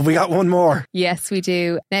 Have we got one more? Yes, we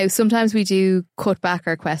do. Now, sometimes we do cut back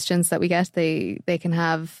our questions that we get. They can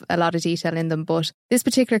have a lot of detail in them, but this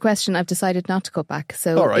particular question I've decided not to cut back.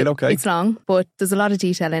 So all right, okay. It's long, but there's a lot of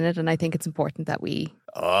detail in it, and I think it's important that we...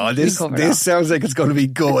 Oh, this sounds like it's going to be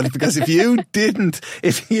good because if you didn't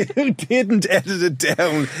edit it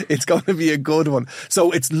down, it's going to be a good one.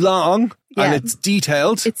 So it's long and it's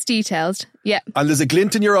detailed. It's detailed, yeah. And there's a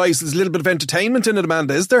glint in your eyes. There's a little bit of entertainment in it,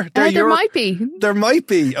 Amanda, is there? There might be. There might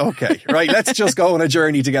be. Okay, right. Let's just go on a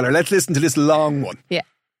journey together. Let's listen to this long one. Yeah.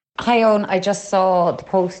 Hi, Owen. I just saw the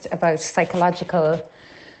post about psychological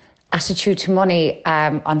attitude to money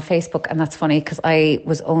on Facebook, and that's funny because I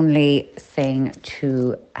was only saying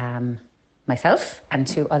to myself and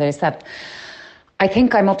to others that I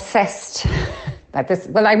think I'm obsessed at this.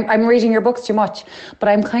 Well, I'm reading your books too much, but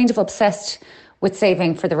I'm kind of obsessed with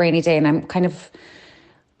saving for the rainy day, and I'm kind of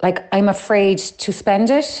like I'm afraid to spend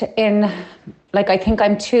it in. Like I think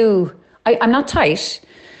I'm not tight,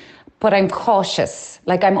 but I'm cautious.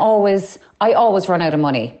 Like I always run out of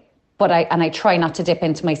money. But I try not to dip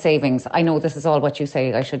into my savings. I know this is all what you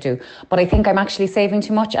say I should do. But I think I'm actually saving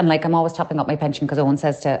too much. And like, I'm always topping up my pension because Owen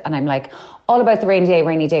says to, and I'm like, all about the rainy day,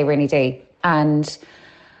 rainy day, rainy day. And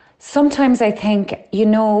sometimes I think,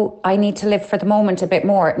 I need to live for the moment a bit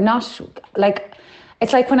more. Not like,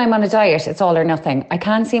 it's like when I'm on a diet, it's all or nothing.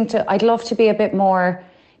 I'd love to be a bit more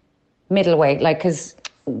middle way. Like, because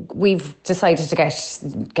we've decided to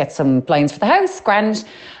get some blinds for the house, grand.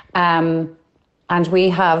 And we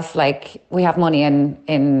have money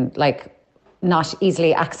in like not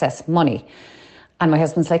easily access money. And my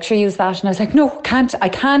husband's like, sure, use that. And I was like, no, I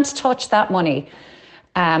can't touch that money.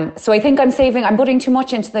 So I think I'm putting too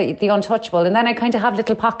much into the untouchable. And then I kind of have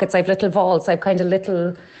little pockets. I have little vaults. I've kind of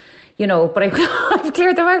little, but I've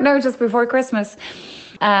cleared them out now just before Christmas.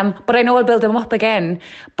 But I know I'll build them up again.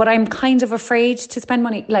 But I'm kind of afraid to spend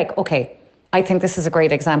money. Like, okay, I think this is a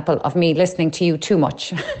great example of me listening to you too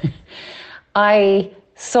much. I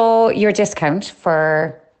saw your discount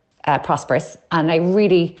for Prosperous, and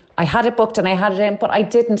I had it booked and I had it in, but I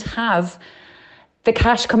didn't have the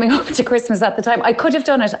cash coming up to Christmas at the time. I could have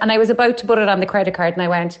done it, and I was about to put it on the credit card, and I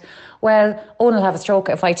went, well, Owen will have a stroke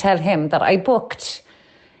if I tell him that I booked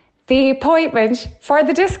the appointment for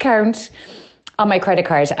the discount on my credit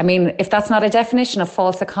card. I mean, if that's not a definition of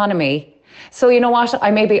false economy. So you know what?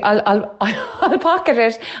 I'll pocket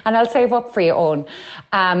it and I'll save up for you, Owen.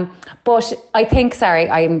 But I think, sorry,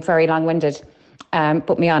 I'm very long-winded.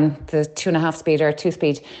 Put me on the 2.5 speed or 2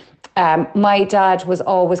 speed. My dad was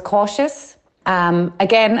always cautious.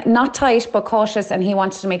 Again, not tight, but cautious. And he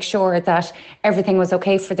wanted to make sure that everything was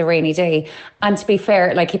okay for the rainy day. And to be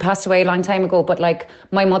fair, like, he passed away a long time ago, but like,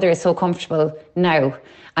 my mother is so comfortable now.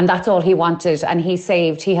 And that's all he wanted. And he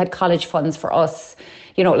saved, he had college funds for us.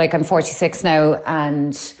 You know, like, I'm 46 now,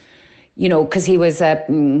 and, you know, because he was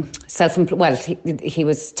self-employed, well, he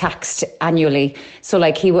was taxed annually. So,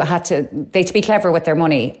 like, they had to be clever with their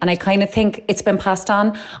money. And I kind of think it's been passed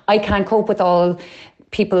on. I can't cope with all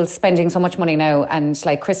people spending so much money now, and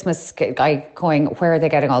like Christmas, I going, where are they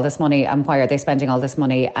getting all this money and why are they spending all this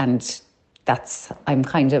money? And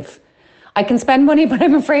I can spend money, but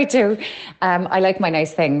I'm afraid to. I like my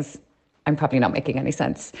nice things. I'm probably not making any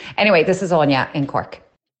sense. Anyway, this is Anya in Cork.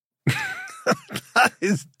 That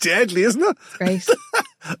is deadly, isn't it? Great.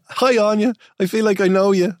 Hi, Anya. I feel like I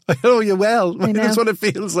know you. I know you well. That's what it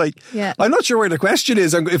feels like. Yeah. I'm not sure where the question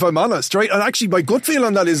is, if I'm honest, right? And actually, my gut feel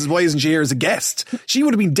on that is why isn't she here as a guest? She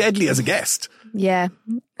would have been deadly as a guest. Yeah.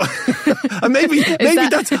 And maybe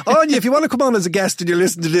that's Anya, if you want to come on as a guest and you're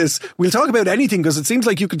listening to this, we'll talk about anything, because it seems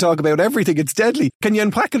like you can talk about everything. It's deadly. Can you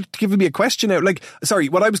unpack it, giving me a question out? Like, sorry,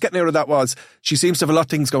 what I was getting out of that was she seems to have a lot of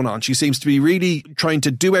things going on. She seems to be really trying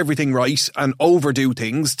to do everything right and overdo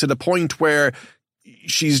things to the point where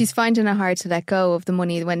she's finding it hard to let go of the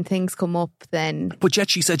money when things come up then. But yet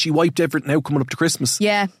she said she wiped everything out coming up to Christmas.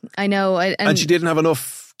 Yeah, I know. And she didn't have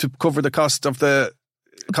enough to cover the cost of the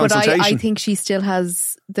consultation. But I think she still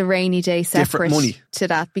has the rainy day separate to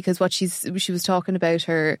that, because what she was talking about,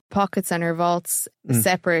 her pockets and her vaults,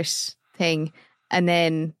 separate thing. And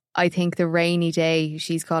then I think the rainy day,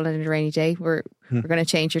 she's calling it a rainy day. We're going to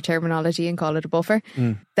change your terminology and call it a buffer.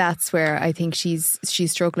 That's where I think she's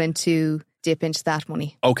struggling to dip into that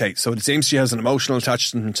money. Okay, so it seems she has an emotional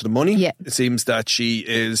attachment to the money. Yeah. It seems that she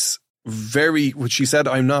is she said,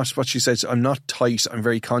 I'm not tight, I'm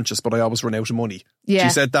very conscious, but I always run out of money. Yeah. She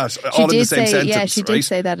said that all in the same sentence. Yeah, she did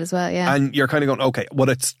say that as well, yeah. And you're kind of going, okay, what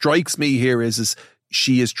it strikes me here is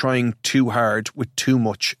she is trying too hard with too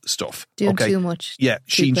much stuff. Doing too much. Yeah,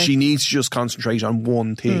 she needs to just concentrate on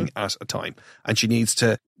one thing at a time. And she needs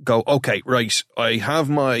to go, okay, right, I have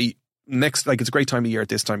my next, like, it's a great time of year at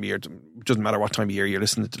this time of year. It doesn't matter what time of year you're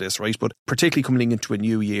listening to this, right? But particularly coming into a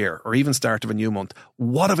new year or even start of a new month,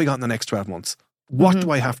 what have I got in the next 12 months? What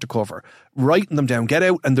do I have to cover? Writing them down, get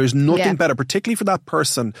out. And there's nothing better, particularly for that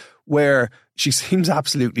person where she seems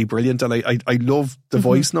absolutely brilliant. And I love the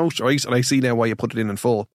voice note, right? And I see now why you put it in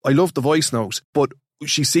full. I love the voice note, but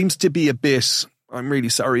she seems to be a bit, I'm really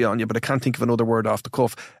sorry, Anya, but I can't think of another word off the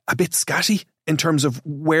cuff, a bit scatty in terms of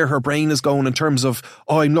where her brain is going, in terms of,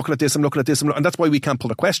 I'm looking at this, and that's why we can't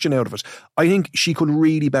pull a question out of it. I think she could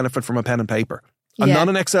really benefit from a pen and paper. And not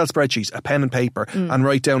an Excel spreadsheet, a pen and paper, and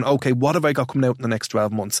write down, okay, what have I got coming out in the next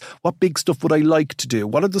 12 months? What big stuff would I like to do?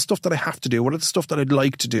 What are the stuff that I have to do? What are the stuff that I'd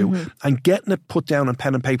like to do? And getting it put down on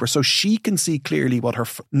pen and paper so she can see clearly what her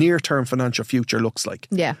near-term financial future looks like.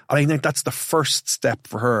 Yeah. And I think that's the first step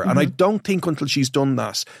for her. And I don't think until she's done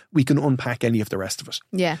that, we can unpack any of the rest of it.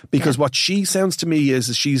 Yeah. Because what she sounds to me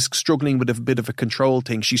is she's struggling with a bit of a control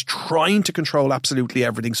thing. She's trying to control absolutely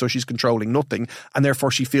everything, so she's controlling nothing, and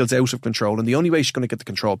therefore she feels out of control. And the only way she's going to get the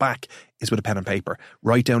control back is with a pen and paper.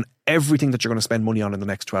 Write down everything that you're going to spend money on in the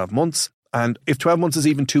next 12 months. And if 12 months is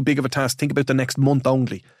even too big of a task, think about the next month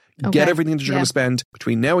only. Okay. Get everything that you're going to spend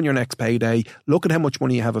between now and your next payday. Look at how much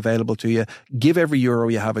money you have available to you. Give every euro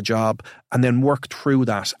you have a job, and then work through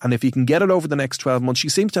that. And if you can get it over the next 12 months, she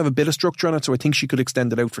seems to have a bit of structure on it, so I think she could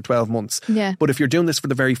extend it out for 12 months. Yeah. But if you're doing this for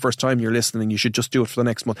the very first time, you're listening, you should just do it for the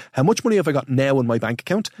next month. How much money have I got now in my bank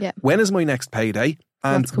account? Yeah. When is my next payday?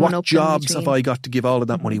 And what jobs have I got to give all of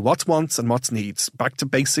that money? What's wants and what's needs? Back to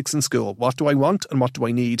basics in school. What do I want and what do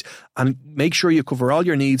I need? And make sure you cover all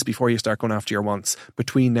your needs before you start going after your wants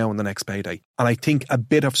between now and the next payday. And I think a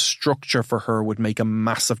bit of structure for her would make a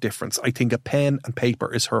massive difference. I think a pen and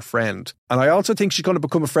paper is her friend. And I also think she's going to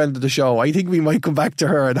become a friend of the show. I think we might come back to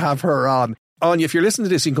her and have her on. Anya, if you're listening to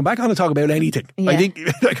this, you can come back on and talk about anything. Yeah. I think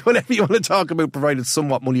like whatever you want to talk about, provided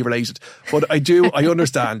somewhat money related. But I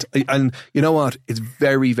understand. And you know what? It's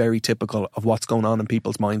very, very typical of what's going on in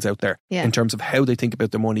people's minds out there in terms of how they think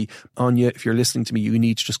about their money. Anya, if you're listening to me, you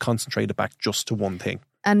need to just concentrate it back just to one thing.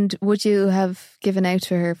 And would you have given out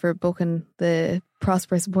to her for booking the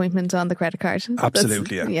prosperous appointment on the credit card?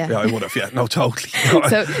 Absolutely, yeah, I would have. Yeah, no, totally.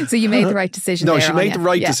 So you made the right decision. No, there, she made the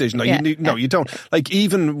right decision. No, you don't. Like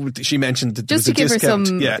even she mentioned that there was a discount.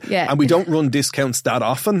 And we don't run discounts that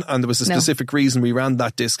often, and there was a specific reason we ran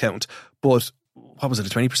that discount. But what was it? A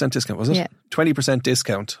 20% discount, was it? Yeah. 20%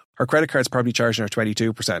 discount. Her credit card's probably charging her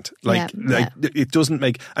 22%. It doesn't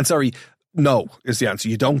make. And sorry. No is the answer.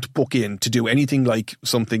 You don't book in to do anything like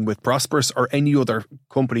something with Prosperous or any other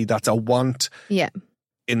company that's a want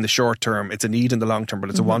in the short term. It's a need in the long term, but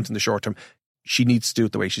it's a want in the short term. She needs to do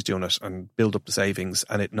it the way she's doing it and build up the savings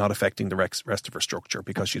and it not affecting the rest of her structure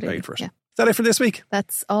because she paid for it. Yeah. Is that it for this week?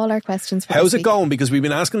 That's all our questions for How's this it going? Because we've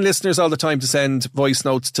been asking listeners all the time to send voice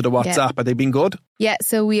notes to the WhatsApp. Yeah. Have they been good? Yeah,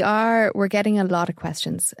 so we're getting a lot of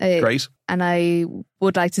questions. Great. And I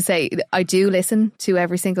would like to say I do listen to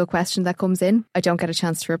every single question that comes in. I don't get a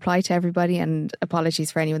chance to reply to everybody, and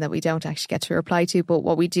apologies for anyone that we don't actually get to reply to. But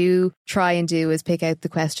what we do try and do is pick out the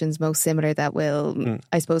questions most similar that will,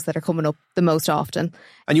 I suppose, that are coming up the most often.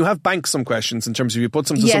 And you have banked some questions in terms of you put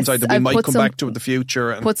some to some side that we might come back to in the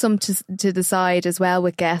future. And put some to the side as well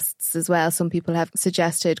with guests as well. Some people have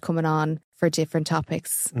suggested coming on for different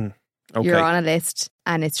topics. Okay. You're on a list,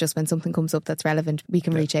 and it's just when something comes up that's relevant, we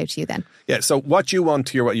can reach out to you then. Yeah, so what you want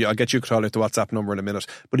to I'll get you to call out the WhatsApp number in a minute,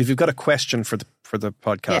 but if you've got a question for the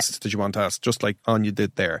podcast that you want to ask, just like Anya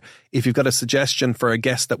did there, if you've got a suggestion for a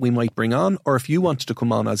guest that we might bring on, or if you wanted to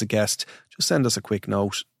come on as a guest, just send us a quick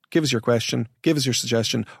note. Give us your question, give us your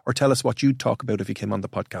suggestion, or tell us what you'd talk about if you came on the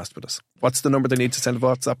podcast with us. What's the number they need to send a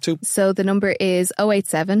WhatsApp to? So the number is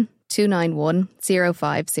 087 291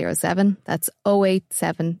 0507. That's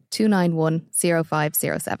 087 291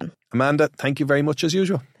 0507. Amanda, thank you very much as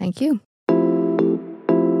usual. Thank you.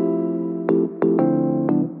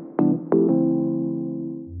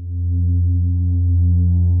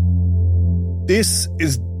 This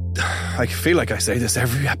is, I feel like I say this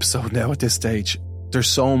every episode now at this stage. There's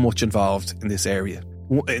so much involved in this area.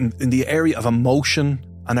 In the area of emotion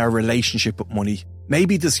and our relationship with money.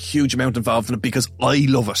 Maybe there's a huge amount involved in it because I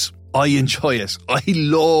love it. I enjoy it. I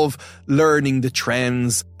love learning the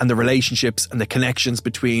trends and the relationships and the connections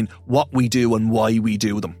between what we do and why we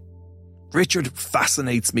do them. Richard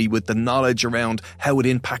fascinates me with the knowledge around how it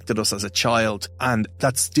impacted us as a child, and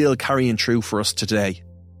that's still carrying true for us today.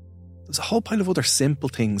 There's a whole pile of other simple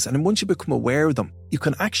things, and then once you become aware of them, you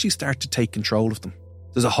can actually start to take control of them.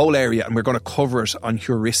 There's a whole area, and we're going to cover it on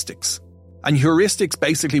heuristics. And heuristics,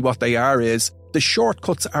 basically what they are is the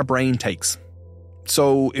shortcuts our brain takes.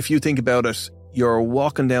 So if you think about it, you're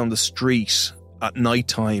walking down the street at night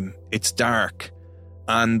time, it's dark,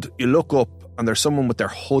 and you look up and there's someone with their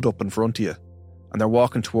hood up in front of you and they're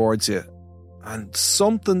walking towards you and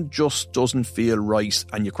something just doesn't feel right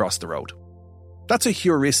and you cross the road. That's a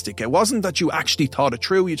heuristic. It wasn't that you actually thought it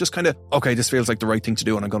through. You just kind of, okay, this feels like the right thing to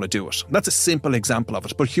do and I'm going to do it. That's a simple example of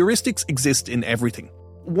it. But heuristics exist in everything.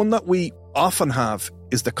 One that we often have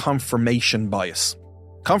is the confirmation bias.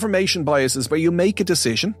 Confirmation bias is where you make a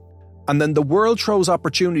decision and then the world throws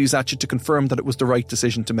opportunities at you to confirm that it was the right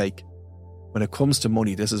decision to make. When it comes to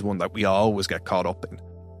money, this is one that we always get caught up in.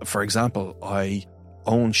 For example, I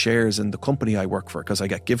own shares in the company I work for because I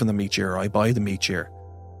get given them each year, or I buy them each year.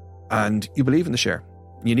 And you believe in the share.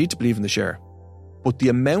 You need to believe in the share. But the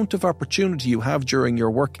amount of opportunity you have during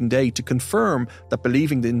your working day to confirm that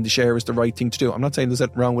believing in the share is the right thing to do. I'm not saying there's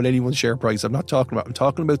anything wrong with anyone's share price. I'm talking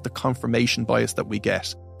about the confirmation bias that we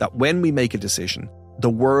get. That when we make a decision, the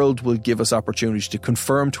world will give us opportunity to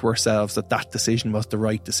confirm to ourselves that that decision was the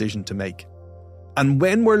right decision to make. And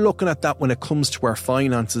when we're looking at that when it comes to our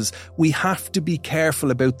finances, we have to be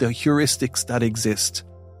careful about the heuristics that exist.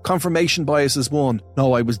 Confirmation bias is one.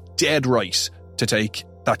 No, I was dead right to take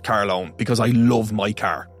that car loan because I love my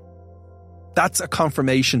car. That's a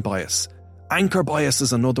confirmation bias. Anchor bias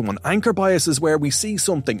is another one. Anchor bias is where we see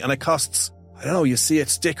something and it costs, I don't know, you see a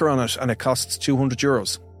sticker on it and it costs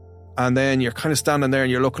 €200. And then you're kind of standing there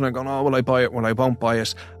and you're looking and going, oh, will I buy it? Well, I won't buy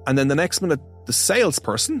it. And then the next minute, the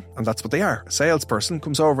salesperson, and that's what they are, a salesperson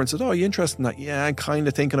comes over and says, oh, are you interested in that? Yeah, I'm kind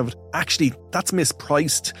of thinking of it. Actually, that's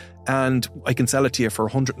mispriced and I can sell it to you for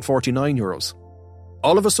 €149.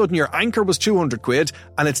 All of a sudden, your anchor was £200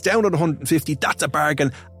 and it's down at 150. That's a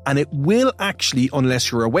bargain. And it will actually,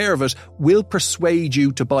 unless you're aware of it, will persuade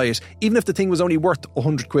you to buy it, even if the thing was only worth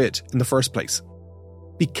 £100 in the first place.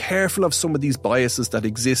 Be careful of some of these biases that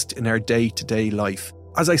exist in our day-to-day life.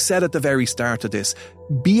 As I said at the very start of this,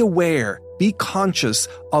 be aware, be conscious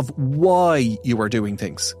of why you are doing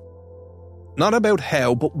things. Not about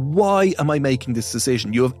how, but why am I making this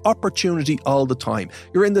decision? You have opportunity all the time.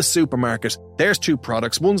 You're in the supermarket. There's 2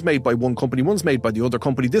 products. One's made by one company, one's made by the other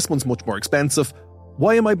company. This one's much more expensive.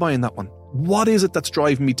 Why am I buying that one? What is it that's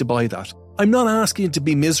driving me to buy that? I'm not asking you to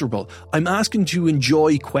be miserable. I'm asking you to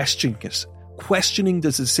enjoy questioning it. Questioning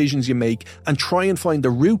the decisions you make and try and find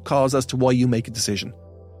the root cause as to why you make a decision.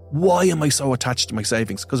 Why am I so attached to my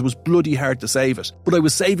savings? Because it was bloody hard to save it. But I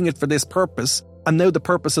was saving it for this purpose, and now the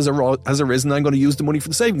purpose has arisen, I'm going to use the money for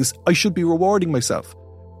the savings. I should be rewarding myself.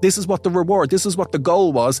 This is what the reward, this is what the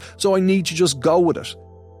goal was, so I need to just go with it.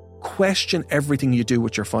 Question everything you do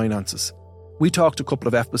with your finances. We talked a couple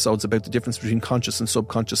of episodes about the difference between conscious and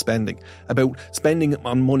subconscious spending, about spending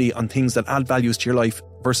on money on things that add values to your life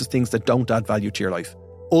versus things that don't add value to your life.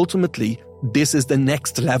 Ultimately, this is the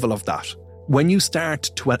next level of that. When you start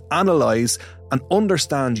to analyse and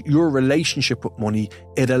understand your relationship with money,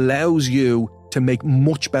 it allows you to make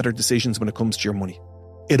much better decisions when it comes to your money.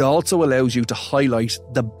 It also allows you to highlight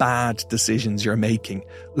the bad decisions you're making,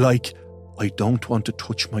 like, I don't want to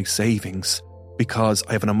touch my savings because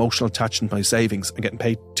I have an emotional attachment to my savings. I'm getting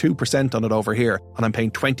paid 2% on it over here, and I'm paying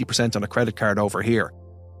 20% on a credit card over here.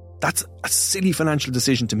 That's a silly financial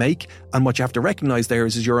decision to make, and what you have to recognise there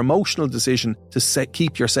is your emotional decision to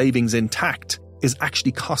keep your savings intact is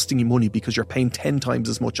actually costing you money because you're paying 10 times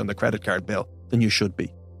as much on the credit card bill than you should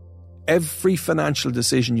be. Every financial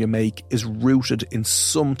decision you make is rooted in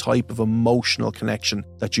some type of emotional connection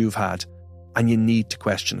that you've had, and you need to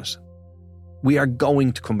question it. We are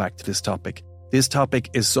going to come back to this topic. This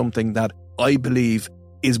topic is something that I believe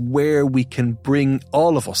is where we can bring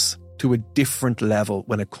all of us to a different level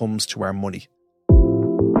when it comes to our money.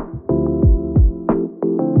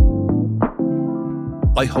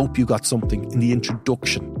 I hope you got something in the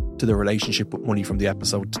introduction to the relationship with money from the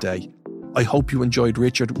episode today. I hope you enjoyed,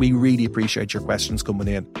 Richard. We really appreciate your questions coming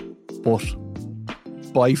in. But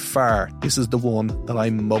by far, this is the one that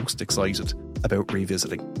I'm most excited about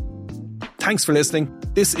revisiting. Thanks for listening.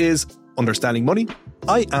 This is Understanding Money.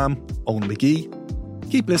 I am Eoin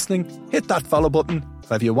McGee. Keep listening, hit that follow button,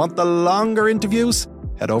 and if you want the longer interviews,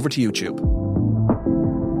 head over to YouTube.